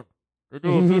head. They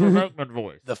do a Peter Venkman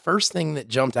voice. The first thing that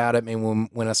jumped out at me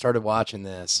when I started watching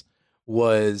this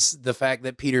was the fact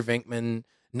that Peter Venkman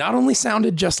not only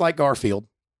sounded just like Garfield,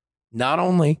 not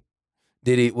only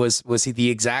was he the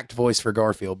exact voice for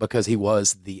Garfield, because he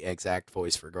was the exact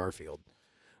voice for Garfield,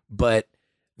 but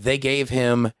they gave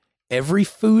him every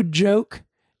food joke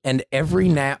and every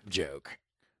nap joke,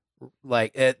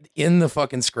 like in the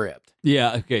fucking script.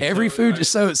 Yeah, okay. Every food.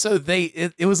 So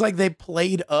it was like they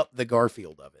played up the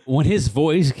Garfield of it. When his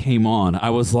voice came on,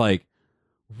 I was like,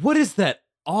 "What is that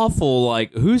awful?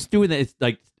 Like, who's doing that?" It's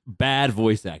like bad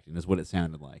voice acting is what it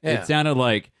sounded like. Yeah. It sounded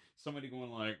like somebody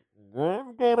going like,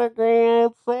 "I'm gonna go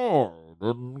outside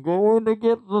and going to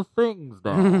get the things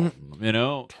done." You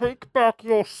know, Take back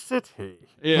your city.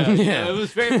 yeah, Yeah. It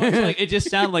was very much like it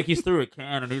just sounded like he's through a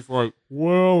can and he's like,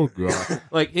 "Well, God."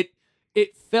 Like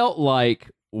it felt like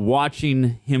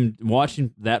watching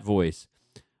that voice.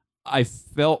 I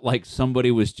felt like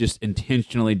somebody was just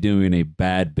intentionally doing a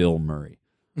bad Bill Murray.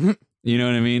 You know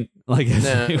what I mean? Like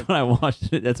when I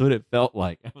watched it, that's what it felt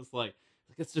like. I was like,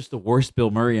 it's just the worst Bill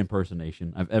Murray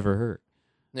impersonation I've ever heard.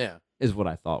 Yeah, is what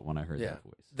I thought when I heard that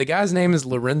voice. The guy's name is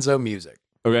Lorenzo Music.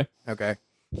 Okay.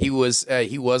 He was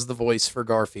the voice for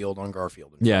Garfield on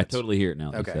Garfield. Yeah, I totally hear it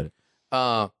now. Okay. You said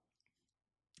it.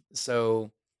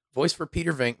 So voice for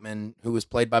Peter Venkman, who was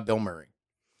played by Bill Murray.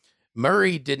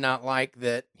 Murray did not like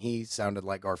that he sounded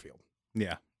like Garfield.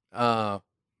 Yeah.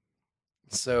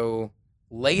 So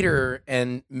later,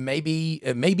 and maybe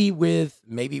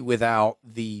without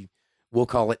the, we'll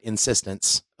call it,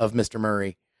 insistence of Mr.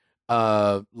 Murray,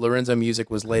 Lorenzo Music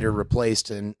was later replaced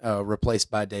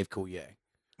by Dave Coulier.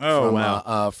 Oh, from,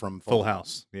 wow. From Full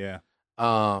House. Yeah.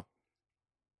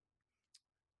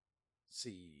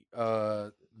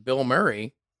 Bill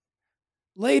Murray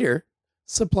later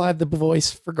supplied the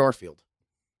voice for Garfield.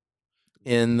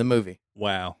 in the movie.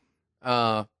 Wow.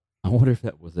 Uh, I wonder if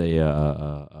that was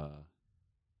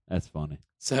that's funny.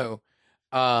 so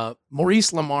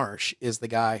Maurice LaMarche is the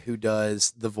guy who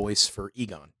does the voice for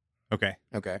Egon. Okay.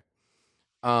 Okay.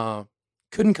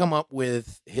 Couldn't come up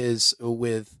with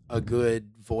a good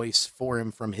voice for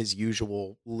him from his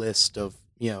usual list of,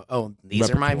 these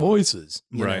are my Repertoire. voices.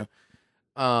 you Right.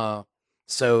 know.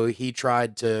 So he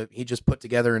just put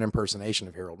together an impersonation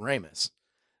of Harold Ramis.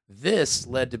 This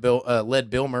led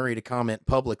Bill Murray to comment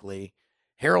publicly,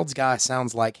 Harold's guy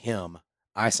sounds like him.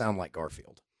 I sound like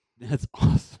Garfield. That's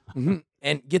awesome.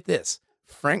 And get this,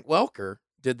 Frank Welker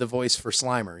did the voice for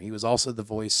Slimer. He was also the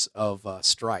voice of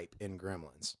Stripe in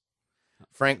Gremlins.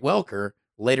 Frank Welker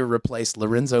later replaced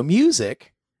Lorenzo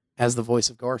Music as the voice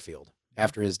of Garfield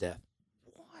after his death.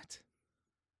 What?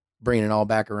 Bringing it all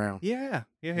back around. Yeah.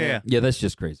 Yeah, that's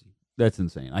just crazy. That's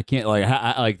insane. I can't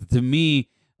like to me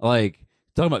like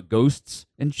talking about ghosts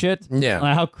and shit. Yeah.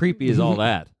 Like, how creepy is all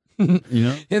that? You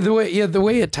know? Yeah, the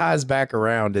way it ties back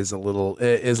around is a little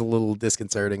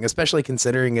disconcerting, especially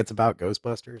considering it's about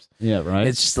Ghostbusters. Yeah, right.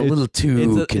 It's just a little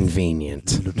too it's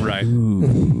convenient. Right.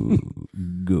 Ooh,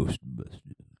 Ghostbusters,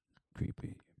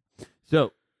 creepy.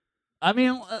 So, I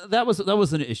mean, that was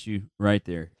an issue right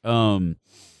there.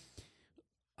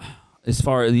 As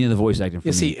far as the voice acting, for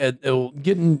You me. see,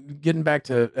 getting back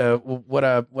to what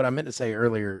I meant to say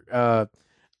earlier.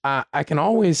 I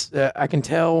can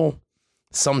tell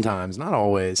sometimes, not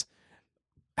always,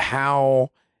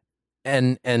 how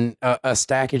a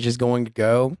stackage is going to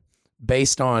go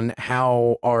based on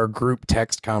how our group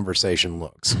text conversation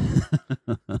looks.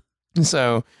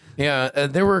 So, yeah,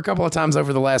 there were a couple of times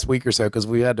over the last week or so because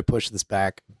we had to push this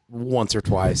back once or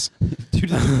twice due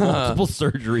to the multiple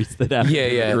surgeries that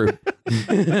happened.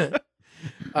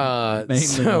 Yeah. Mainly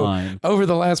So mine. over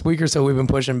the last week or so, we've been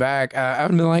pushing back. I've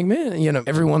been like, man,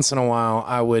 every once in a while,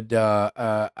 I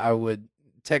would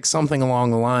text something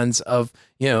along the lines of,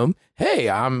 hey,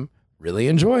 I'm really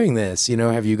enjoying this.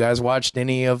 Have you guys watched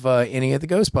any of the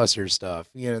Ghostbusters stuff?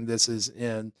 This is.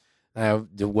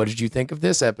 What did you think of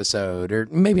this episode? Or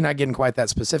maybe not getting quite that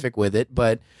specific with it,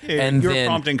 but and you're then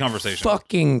prompting conversation.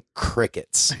 fucking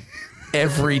crickets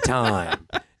every time.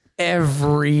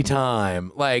 Every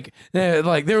time, like there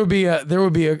would be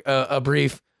a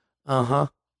brief,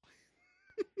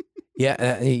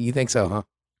 yeah, you think so, huh?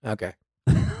 Okay.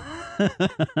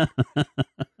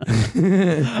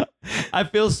 I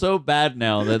feel so bad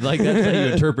now that that's how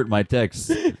you interpret my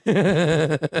texts.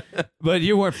 But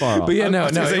you weren't far off. But yeah, no,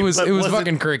 was gonna say, it was but was it-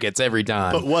 fucking crickets every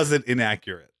time. But was it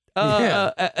inaccurate?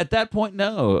 At that point,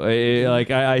 no.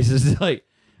 I just like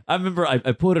I remember I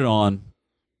put it on,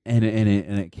 and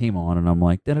it came on, and I'm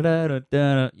like da da da da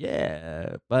da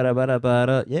yeah ba da ba da ba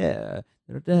da yeah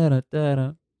da da da da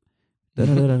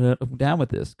da da. I'm down with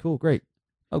this. Cool, great.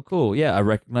 Oh, cool. Yeah, I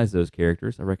recognize those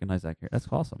characters. I recognize that character. That's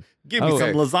awesome. Give me some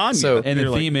Okay. lasagna. So- And the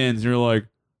You're like, theme ends, and you're like,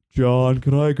 John,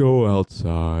 can I go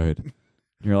outside? And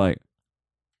you're like,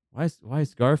 why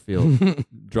is Garfield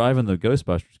driving the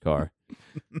Ghostbusters car?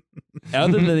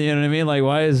 Other than, you know what I mean? Like,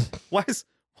 why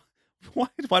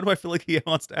why do I feel like he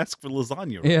wants to ask for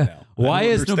lasagna right yeah? now? Why I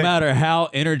don't is no understand. matter how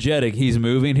energetic he's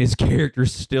moving, his character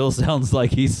still sounds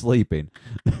like he's sleeping?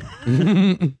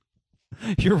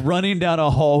 You're running down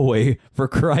a hallway, for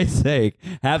Christ's sake.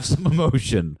 Have some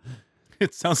emotion.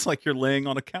 It sounds like you're laying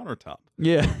on a countertop.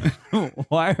 Yeah.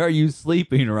 Why are you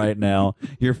sleeping right now?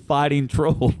 You're fighting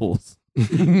trolls.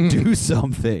 Do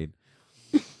something.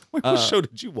 Wait, what show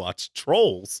did you watch?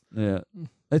 Trolls. Yeah.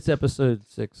 It's episode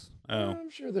 6. Oh, I'm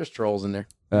sure there's trolls in there.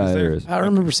 There is. I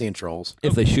remember seeing trolls.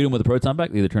 If they shoot him with a proton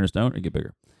pack, they either turn to stone or get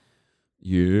bigger.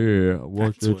 Yeah,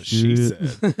 watch that's that what she shit.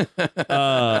 said.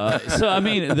 So I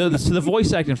mean, the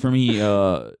voice acting for me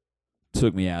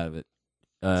took me out of it.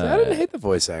 See, I didn't hate the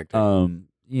voice acting.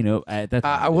 At that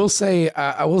time, I will say,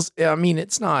 I mean,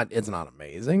 it's not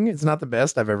amazing. It's not the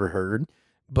best I've ever heard,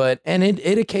 but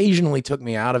it occasionally took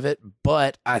me out of it.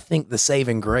 But I think the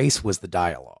saving grace was the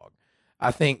dialogue. I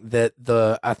think the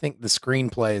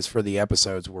screenplays for the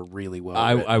episodes were really well.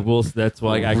 I will. That's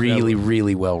why I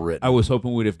really well written. I was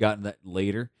hoping we'd have gotten that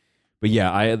later, but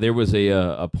yeah, there was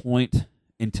a point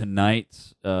in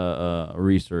tonight's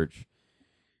research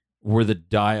where the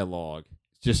dialogue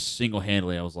just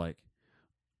single-handedly, I was like,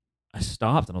 I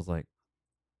stopped and I was like,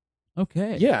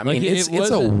 okay, Yeah, I mean, it's a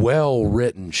wasn't- well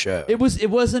written show. It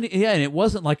wasn't, and it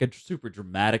wasn't like a super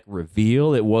dramatic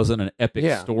reveal. It wasn't an epic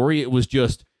Yeah. story. It was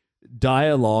just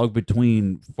dialogue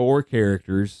between 4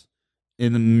 characters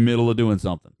in the middle of doing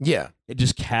something. Yeah, It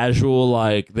just casual,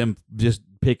 like them just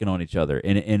picking on each other.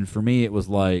 And for me, it was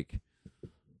like,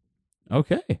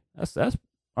 okay, that's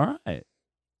all right.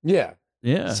 yeah.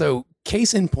 Yeah. So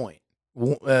case in point,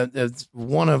 It's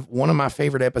one of my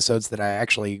favorite episodes that I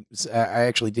actually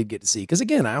did get to see, because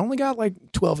again, I only got like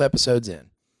 12 episodes in.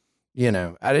 You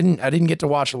know, I didn't get to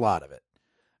watch a lot of it.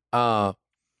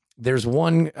 There's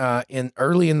one in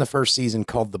early in the first season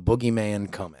called The Boogeyman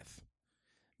Cometh.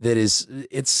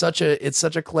 It's such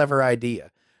a clever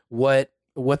idea. What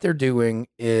they're doing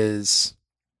is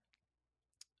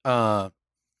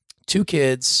two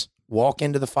kids walk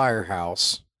into the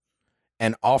firehouse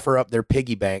and offer up their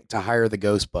piggy bank to hire the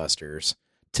Ghostbusters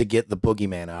to get the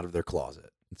boogeyman out of their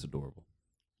closet. It's adorable.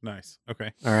 Nice.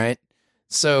 Okay. All right.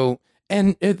 So,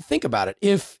 and think about it.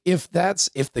 If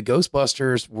the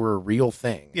Ghostbusters were a real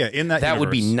thing, Yeah, in that would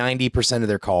be universe. 90% of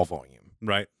their call volume.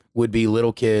 Right. Would be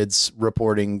little kids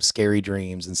reporting scary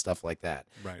dreams and stuff like that.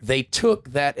 Right. They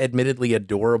took that admittedly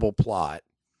adorable plot.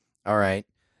 All right.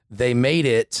 They made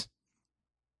it.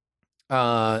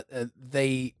 They're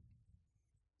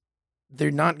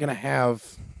not going to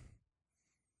have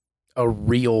a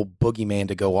real boogeyman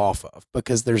to go off of,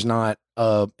 because there's not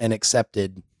an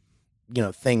accepted,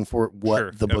 thing for what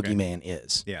Sure. the Okay. boogeyman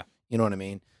is. Yeah. You know what I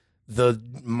mean? The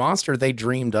monster they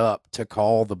dreamed up to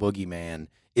call the boogeyman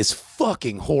is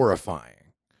fucking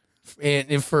horrifying.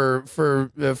 And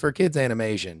for kids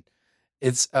animation,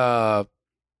 it's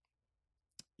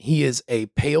he is a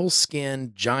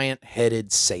pale-skinned,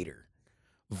 giant-headed satyr,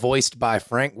 voiced by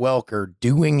Frank Welker,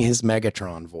 doing his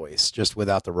Megatron voice, just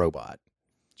without the robot.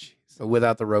 Jeez.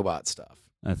 Without the robot stuff.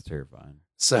 That's terrifying.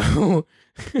 So,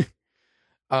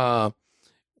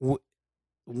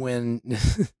 when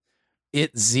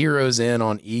it zeroes in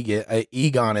on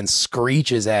Egon and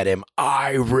screeches at him,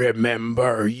 "I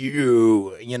remember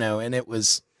you," and it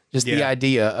was just the Yeah.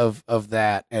 idea of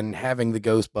that, and having the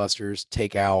Ghostbusters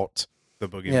take out The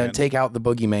boogeyman. take out the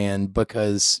boogeyman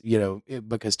because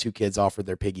because two kids offered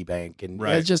their piggy bank, and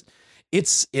Right. it's just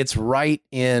it's right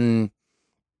in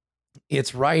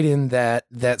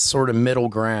that sort of middle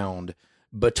ground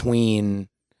between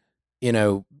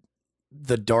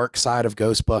the dark side of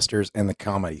Ghostbusters and the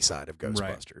comedy side of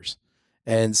Ghostbusters.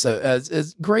 And so it's a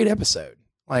great episode,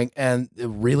 and a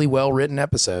really well written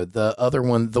episode. The other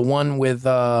one, the one with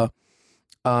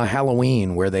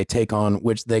Halloween, where they take on,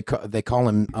 which they call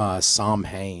him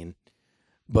Samhain,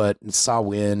 but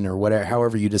Samhain or whatever,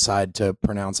 however you decide to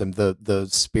pronounce him, the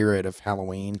spirit of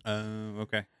Halloween.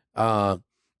 Okay.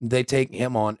 They take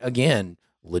him on again,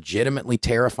 legitimately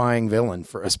terrifying villain,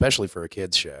 especially for a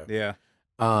kids show. Yeah.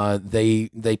 They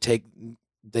take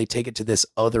it to this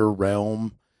other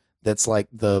realm that's like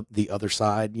the other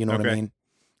side, you know what I Okay. mean?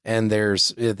 And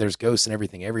there's ghosts and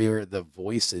everything everywhere. The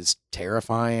voice is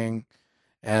terrifying.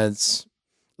 As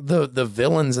the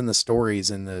villains and the stories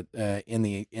in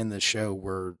the show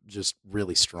were just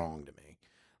really strong to me.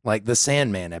 Like the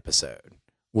Sandman episode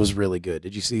was really good.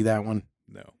 Did you see that one?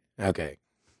 No. Okay.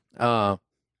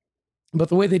 But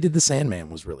the way they did the Sandman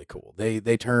was really cool. They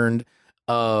turned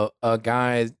a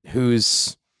guy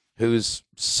whose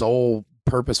sole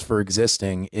purpose for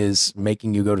existing is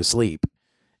making you go to sleep,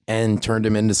 and turned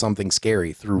him into something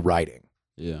scary through writing.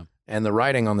 Yeah. And the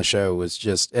writing on the show was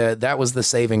just that was the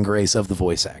saving grace of the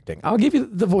voice acting. I'll give you,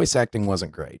 the voice acting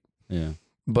wasn't great, Yeah.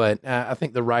 but I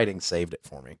think the writing saved it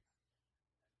for me.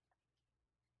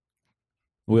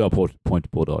 We all point to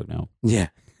Bulldog now. Yeah.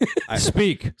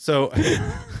 Speak. So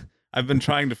I've been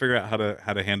trying to figure out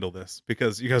how to handle this,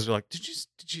 because you guys are like, did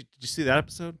you see that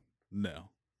episode? No.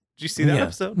 Did you see that Yeah.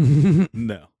 episode?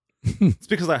 No. It's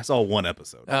because I saw one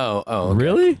episode. Oh, okay.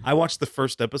 Really? I watched the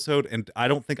first episode and I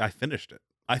don't think I finished it.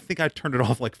 I think I turned it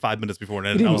off like 5 minutes before it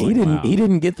He ended. I was like, wow. he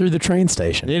didn't get through the train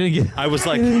station. They didn't get I was He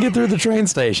like, didn't get through the train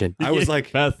station. I was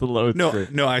like, past the low.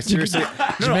 no, I seriously,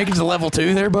 Did you make it to level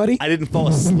 2 there, buddy? I didn't fall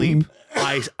asleep.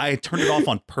 I turned it off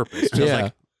on purpose. Yeah.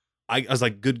 I was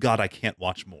like, good God, I can't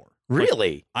watch more.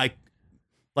 Really? I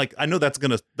know that's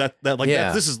gonna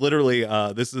Yeah. this is literally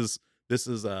this is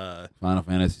Final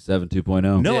Fantasy 7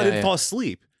 2.0. no, Yeah, I didn't yeah. fall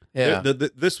asleep. Yeah.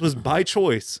 This was by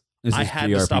choice. This I is had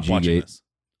to stop PRPG watching gate. this.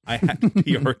 I had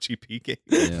PRGP game.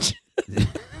 Yeah.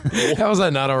 How is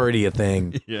that not already a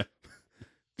thing? Yeah.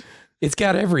 It's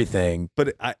got everything.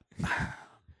 But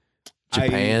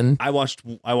Japan, I watched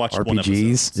one RPGs.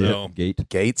 episode. So Yep. Gate.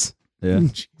 Gates. Yeah.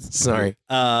 Sorry.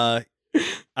 I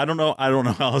don't know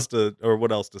how else to, or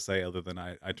what else to say other than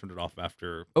I turned it off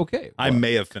after Okay. I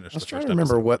may have finished I was the trying first to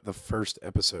remember episode. what the first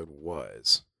episode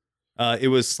was. It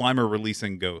was Slimer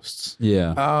releasing ghosts.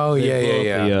 Yeah. Oh, They yeah, blew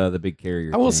yeah, up yeah. The big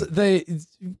carrier. I will thing. say,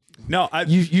 No,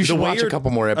 you the should way watch a you're- couple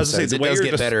more I was gonna episodes. say, It the way does you're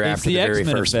get just- better It's after the the very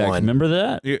X-Men first effect. one. Remember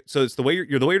that? So it's the way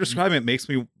you're describing it makes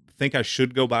me think I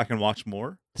should go back and watch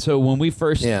more. So when we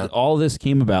first, all this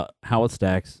came about, how it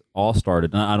stacks, all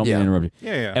started. And I don't mean to interrupt you.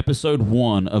 Yeah. Episode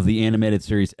 1 of the animated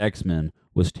series X-Men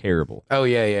was terrible. Oh,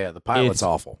 yeah. The pilot's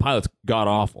awful. Pilot's god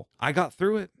awful. I got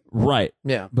through it. Right.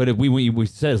 Yeah. But if we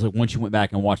said, it's like once you went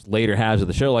back and watched later halves of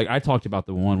the show, like I talked about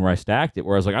the one where I stacked it,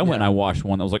 where I was like, I went and I watched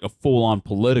one that was like a full-on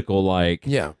political, like.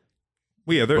 Yeah.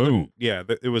 Well, yeah. Boom.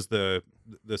 It was the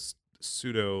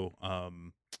pseudo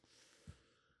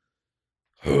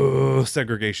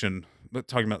segregation. But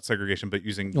talking about segregation, but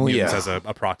using mutants as a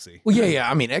proxy. Well,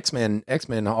 yeah. I mean, X-Men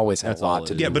always had a lot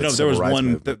to do. Yeah, but with no, there was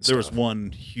stuff.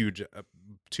 one huge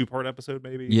 2-part episode,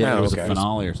 maybe. Yeah, it was a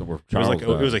finale or something. It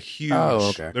was a huge.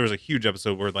 Oh, okay. There was a huge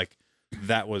episode where like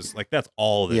that was like that's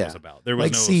all that it was about. There was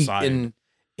like, no side.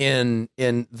 In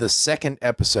the second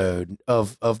episode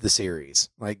of the series,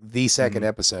 like the 2nd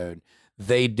episode,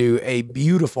 they do a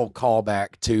beautiful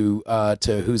callback to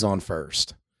Who's on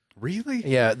First. Really?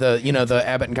 Yeah, the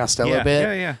Abbott and Costello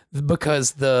bit. Yeah.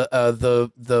 Because the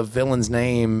villain's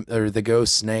name or the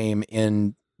ghost's name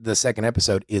in the second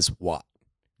episode is what?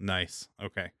 Nice.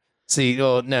 Okay. See,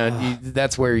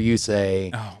 that's where you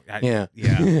say, yeah.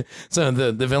 So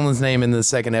the villain's name in the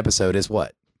second episode is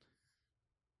what?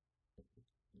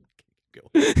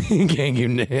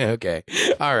 Okay.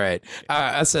 All right.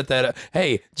 I set that up.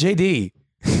 Hey, JD,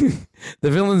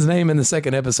 the villain's name in the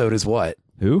second episode is what?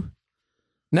 Who?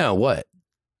 No, what?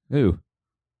 Who?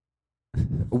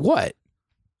 What?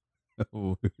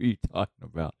 What are you talking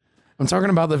about? I'm talking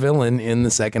about the villain in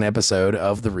the second episode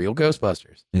of the real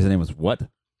Ghostbusters. His name was what?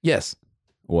 Yes.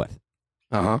 What?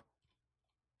 Uh-huh.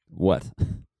 What?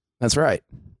 That's right.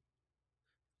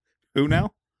 Who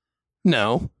now?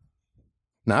 No.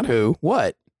 Not who.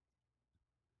 What?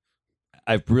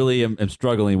 I really am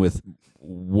struggling with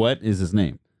what is his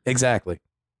name? Exactly.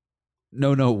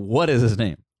 No, what is his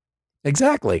name?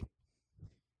 Exactly.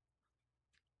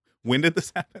 When did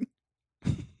this happen?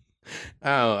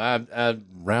 Around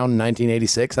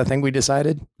 1986, I think we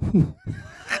decided. All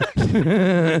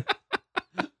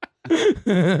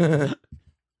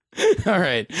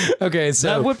right. Okay. So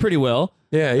that went pretty well.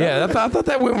 Yeah. I thought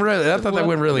that went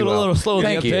really. A little slow in the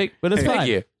Thank you. uptake, but it's fine. Thank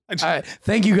you.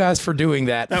 Thank you guys for doing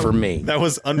that for me. That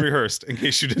was unrehearsed, in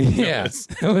case you didn't notice.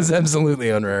 It was absolutely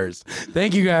unrehearsed.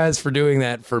 Thank you guys for doing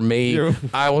that for me.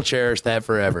 I will cherish that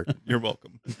forever. You're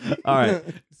welcome. All right.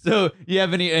 So, you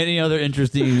have any other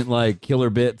interesting like killer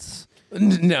bits?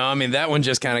 No, I mean that one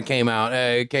just kind of came out.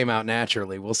 It came out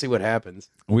naturally. We'll see what happens.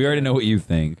 We already know what you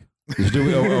think.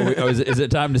 Is it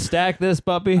time to stack this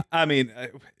puppy? I mean,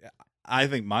 I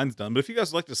think mine's done, but if you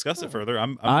guys would like to discuss it further,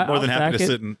 I'm more than happy to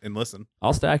sit and listen.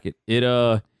 I'll stack it. It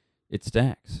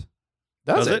stacks.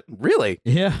 Does it? Really?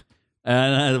 Yeah.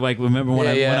 And I remember when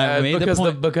I made because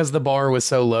the point, because the bar was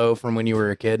so low from when you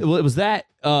were a kid. Well, it was that,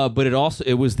 but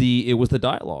it was the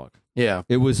dialogue. Yeah.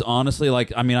 It was honestly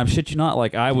like, I mean, I'm shit you not,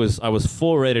 like I was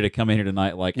full ready to come in here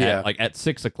tonight. At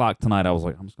 6 o'clock tonight, I was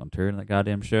like, I'm just gonna turn in that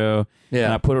goddamn show. Yeah.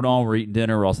 And I put it on. We're eating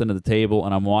dinner. We're all sitting at the table,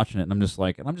 and I'm watching it, and I'm just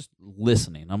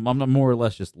listening. I'm more or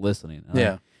less just listening. And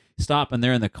I stop, and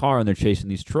they're in the car, and they're chasing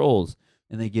these trolls,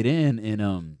 and they get in,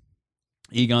 and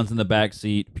Egon's in the back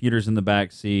seat, Peter's in the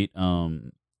back seat.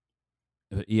 Egon's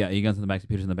in the back seat,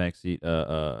 Peter's in the back seat.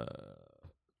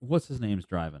 What's his name's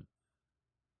driving?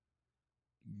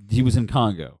 He was in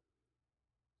Congo.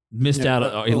 Missed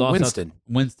out. He lost Winston.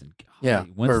 Winston.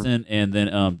 Winston, and then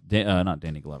not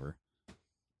Danny Glover.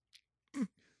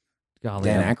 Golly,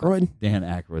 Dan Aykroyd? Dan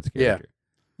Aykroyd's character.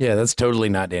 Yeah, that's totally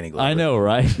not Danny Glover. I know,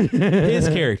 right? His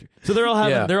character. So they're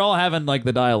all having like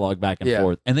the dialogue back and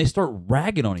forth, and they start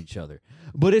ragging on each other.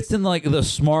 But it's in like the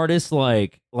smartest,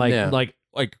 like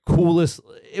coolest.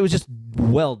 It was just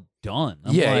well done.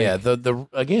 The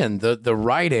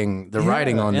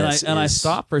writing on this. I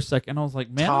stopped for a second. I was like,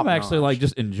 man, I'm actually notch. like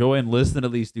just enjoying listening to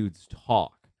these dudes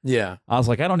talk. Yeah. I was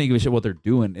like, I don't even give a shit what they're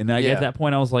doing. And at that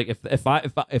point, I was like, if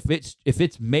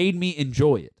it's made me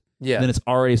enjoy it, then it's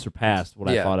already surpassed what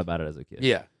I thought about it as a kid.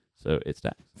 Yeah. So it's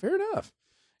that. Fair enough.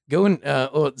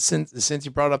 Since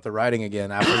you brought up the writing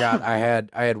again, I forgot I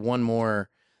had one more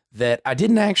that I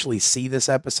didn't actually see this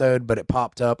episode, but it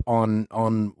popped up on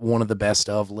one of the best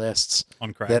of lists.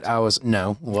 On Cracked? It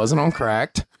wasn't on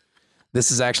Cracked.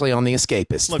 This is actually on The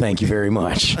Escapist. Thank you very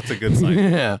much. That's a good site.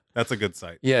 Yeah. That's a good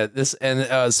site. Yeah,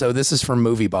 so this is from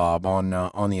Movie Bob on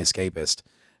The Escapist.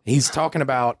 He's talking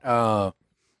about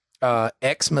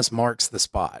Xmas marks the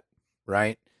spot,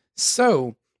 right?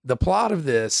 So the plot of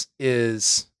this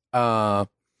is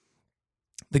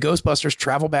the Ghostbusters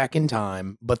travel back in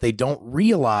time, but they don't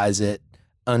realize it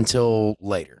until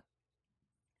later.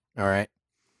 All right.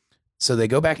 So they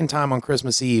go back in time on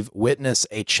Christmas Eve, witness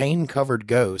a chain-covered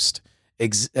ghost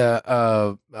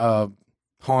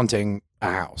haunting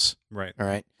a house. Right. All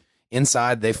right.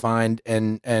 Inside, they find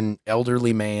an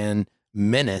elderly man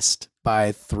menaced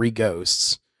by 3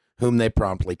 ghosts, whom they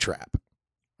promptly trap.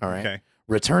 All right. Okay.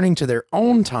 Returning to their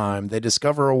own time, they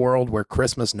discover a world where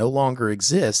Christmas no longer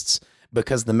exists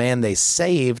because the man they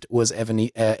saved was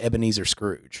Ebenezer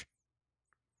Scrooge.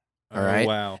 All right.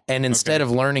 Wow. And instead of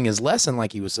learning his lesson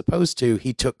like he was supposed to,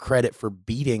 he took credit for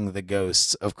beating the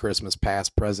ghosts of Christmas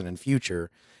past, present, and future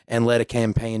and led a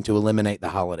campaign to eliminate the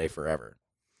holiday forever.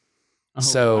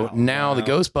 So now the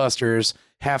Ghostbusters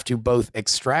have to both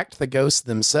extract the ghosts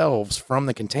themselves from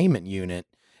the containment unit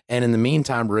and in the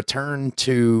meantime return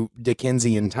to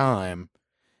Dickensian time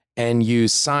and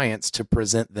use science to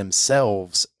present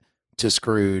themselves to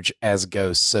Scrooge as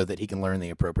ghosts so that he can learn the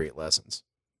appropriate lessons.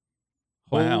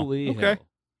 Wow. Holy Okay. hell. It's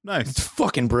Nice.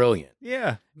 fucking brilliant.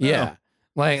 Yeah. No. Yeah.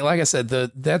 Like I said,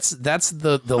 that's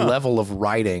the level of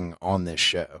writing on this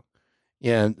show.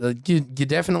 Yeah, you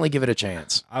definitely give it a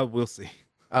chance. I will see.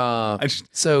 Uh, I just,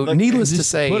 so like, needless to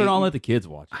Just say, put it on, let the kids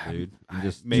watch it, dude. And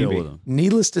just maybe. chill with them.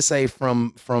 needless to say,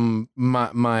 from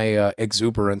my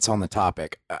exuberance on the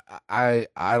topic, I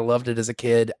loved it as a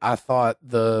kid. I thought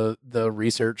the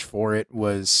research for it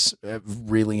was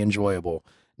really enjoyable.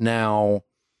 Now,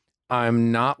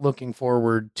 I'm not looking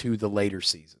forward to the later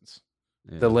seasons.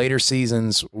 Yeah. The later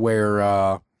seasons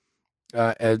where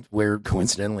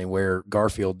coincidentally where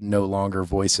Garfield no longer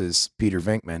voices Peter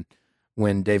Venkman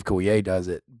when Dave Coulier does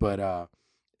it, but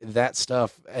that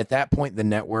stuff at that point the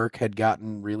network had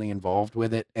gotten really involved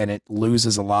with it, and it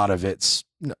loses a lot of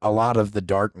the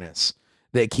darkness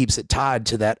that keeps it tied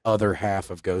to that other half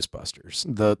of Ghostbusters,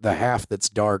 the half that's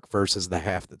dark versus the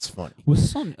half that's funny.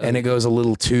 And it goes a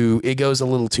little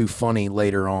too funny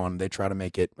later on. They try to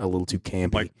make it a little too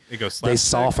campy. like it goes. They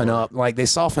slapstick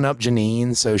soften or- up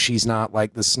Janine, so she's not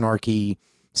like the snarky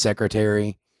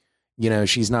secretary.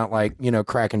 She's not like,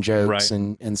 cracking jokes Right.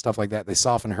 and stuff like that. They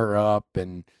soften her up,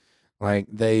 and like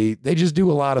they just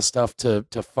do a lot of stuff to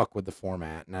fuck with the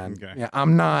format. And Okay.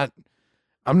 I'm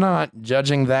not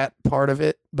judging that part of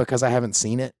it because I haven't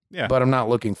seen it, Yeah. but I'm not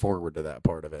looking forward to that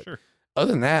part of it. Sure.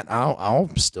 Other than that, I'll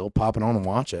still pop it on and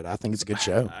watch it. I think it's a good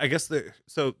show. I guess the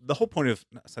whole point of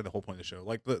the whole point of the show,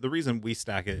 like the reason we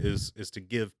stack it is to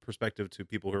give perspective to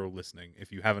people who are listening.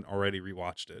 If you haven't already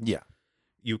rewatched it, Yeah.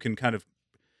 you can kind of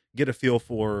get a feel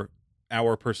for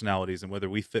our personalities and whether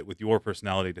we fit with your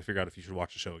personality to figure out if you should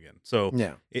watch the show again. So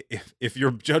Yeah. if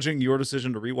you're judging your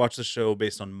decision to rewatch the show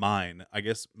based on mine, I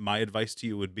guess my advice to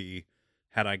you would be,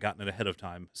 had I gotten it ahead of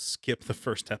time, skip the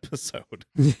first episode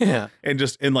Yeah. and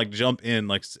jump in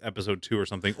like episode 2 or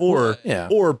something, or Yeah.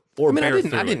 or I bear I through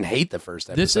didn't it. hate the first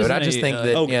This episode. I isn't just a, think uh,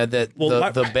 that okay. that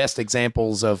Well, the best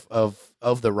examples of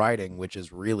the writing, which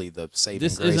is really the saving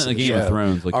This grace isn't a of the Game show, of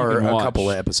Thrones. Like, you are can a watch couple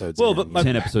of episodes. Well, in, but you my- know.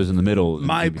 10 episodes in the middle. and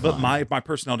My you'll be but fine. my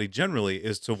personality generally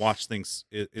is to watch things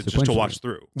is just to Sequentially. watch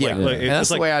through. Yeah. Like, And that's it's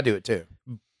the like way I do it too.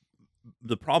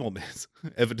 the problem is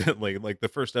evidently like the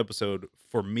first episode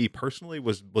for me personally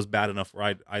was bad enough where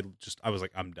I was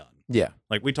like, I'm done. Yeah.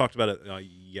 Like we talked about it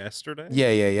yesterday. Yeah.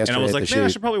 Yesterday and I was at like, the man, I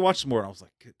shoot. should probably watch some more. And I was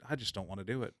like, I just don't want to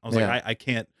do it. I was Yeah. like, I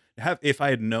can't have, if I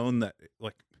had known that,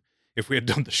 like, if we had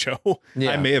done the show,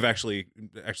 Yeah. I may have actually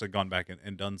gone back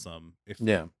and done some. If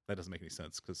Yeah. that doesn't make any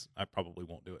sense, because I probably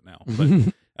won't do it now.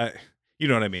 But you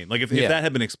know what I mean? Like if Yeah. that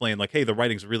had been explained, like, hey, the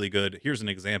writing's really good. Here's an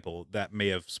example that may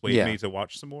have swayed Yeah. me to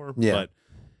watch some more. Yeah.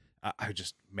 But I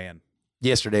just, man.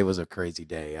 Yesterday was a crazy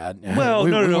day. Well,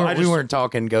 no. We weren't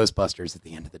talking Ghostbusters at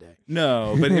the end of the day.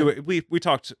 No, but we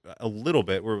talked a little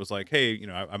bit where it was like, hey,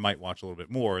 I might watch a little bit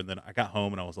more, and then I got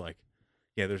home and I was like,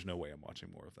 yeah, there's no way I'm watching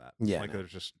more of that. Yeah, like no.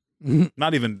 there's just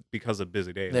not even because of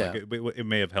busy day. Yeah. Like it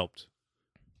may have helped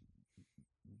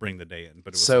bring the day in,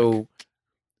 but it was So like,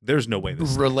 there's no way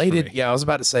this related. is for me. Yeah, I was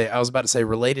about to say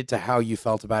related to how you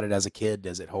felt about it as a kid.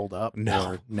 Does it hold up? No.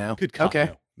 Or no. Good God,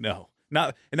 Okay. no.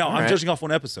 I'm All right. judging off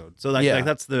one episode, so like, Yeah. like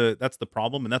that's the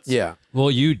problem, and that's Yeah. Well,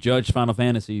 you judged Final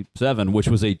Fantasy VII, which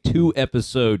was a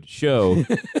 2-episode show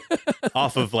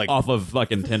off of like off of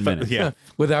fucking 10 minutes. yeah.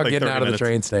 Without Like getting 30 out of the minutes.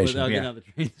 train station. Without getting Yeah. out of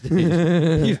the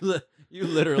train station. You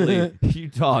literally you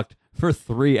talked for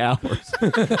 3 hours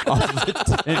off of a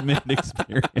 10-minute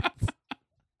experience.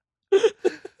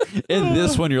 In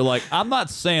this one, you're like, I'm not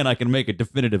saying I can make a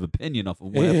definitive opinion off of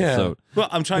one Yeah. episode. Well,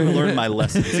 I'm trying to learn my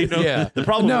lessons. Yeah. The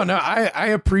problem. No, I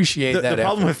appreciate The that.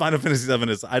 problem effort. with Final Fantasy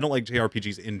VII is I don't like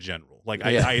JRPGs in general. Like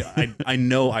Yeah. I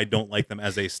know I don't like them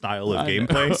as a style of I know.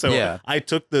 gameplay. So Yeah. I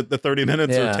took the 30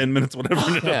 minutes Yeah. or 10 minutes, whatever it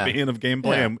ended Yeah. up being of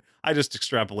gameplay. Yeah. And I just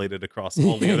extrapolated across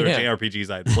all the other Yeah. JRPGs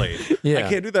I had played. Yeah. I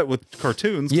can't do that with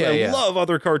cartoons. 'Cause I love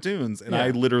other cartoons, and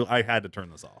Yeah. I had to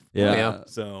turn this off. Yeah. Yeah.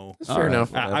 So That's fair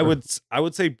enough. I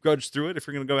would say grudge through it if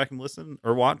you're gonna go back and listen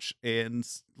or watch, and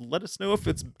let us know if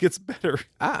it gets better.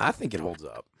 I think it holds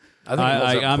up. I think it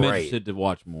holds up I'm great. interested to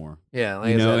watch more. Yeah, like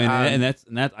You I know, said, and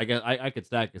that's I guess I could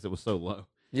stack because it was so low.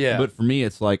 yeah. But for me,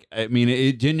 it's like I mean,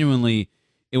 it genuinely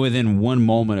within one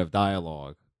moment of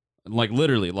dialogue, like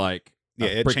literally, like Yeah,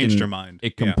 a it changed freaking- your mind.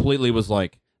 It Yeah. completely was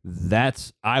like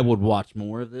I would watch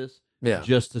more of this yeah,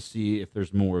 just to see if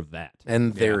there's more of that.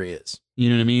 and there is. You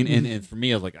know what I mean? And for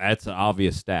me, I was like, that's an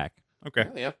obvious stack Okay.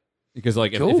 Oh, yeah. because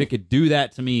like Cool. if it could do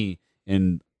that to me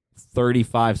in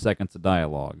 35 seconds of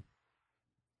dialogue,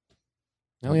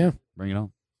 Oh yeah. bring it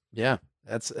on. Yeah.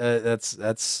 That's a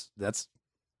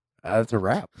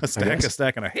wrap. A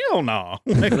stack, and a hell no.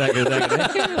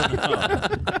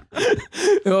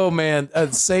 Oh man,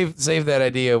 save that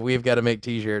idea. We've got to make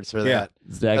T-shirts for Yeah.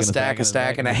 that. A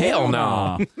stack, and a hell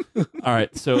no. All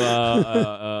right, so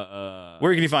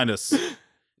Where can you find us?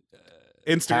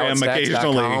 Instagram,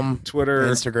 occasionally, HowItStacks.com, Twitter,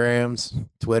 Instagrams,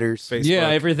 Twitters. Facebook. yeah,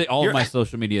 everything. All of You're- my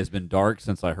social media has been dark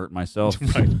since I hurt myself.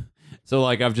 Right. So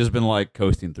like I've just been like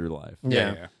coasting through life.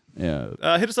 Yeah.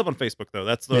 Yeah. Hit us up on Facebook though.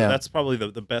 That's probably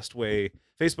the best way.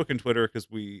 Facebook and Twitter, because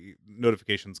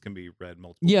notifications can be read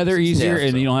multiple. Yeah, they're places. easier, Yeah,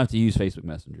 and so you don't have to use Facebook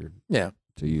Messenger Yeah.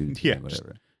 to use Yeah,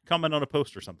 whatever. comment on a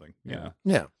post or something. Yeah,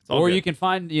 Yeah. It's all Or good. you can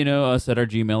find us at our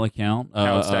Gmail account.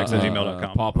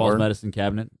 HowItStacks@gmail.com. Paw Paul's Or- Medicine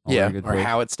Cabinet. all Yeah. that good Or folks.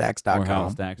 HowItStacks.com. Or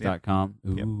HowItStacks.com.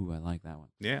 Yep. Ooh, I like that one.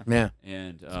 Yeah, Yeah.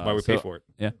 And that's why we pay for it.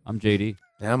 Yeah, I'm JD.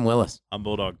 Yeah, I'm Willis. I'm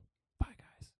Bulldog. Bye,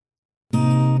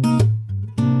 guys.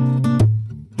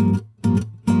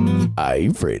 I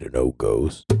ain't afraid of no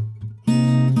ghosts.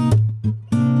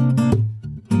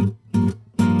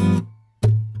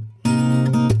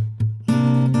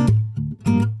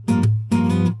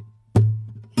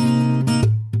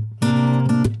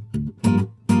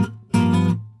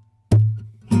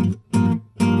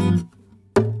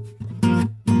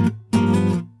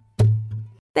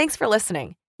 Thanks for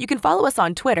listening. You can follow us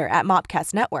on Twitter at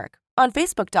Mopcast Network, on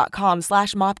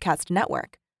Facebook.com/Mopcast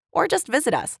Network, or just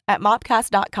visit us at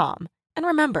mopcast.com. And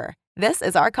remember, this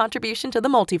is our contribution to the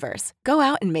multiverse. Go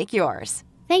out and make yours.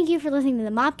 Thank you for listening to the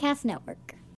Mobcast Network.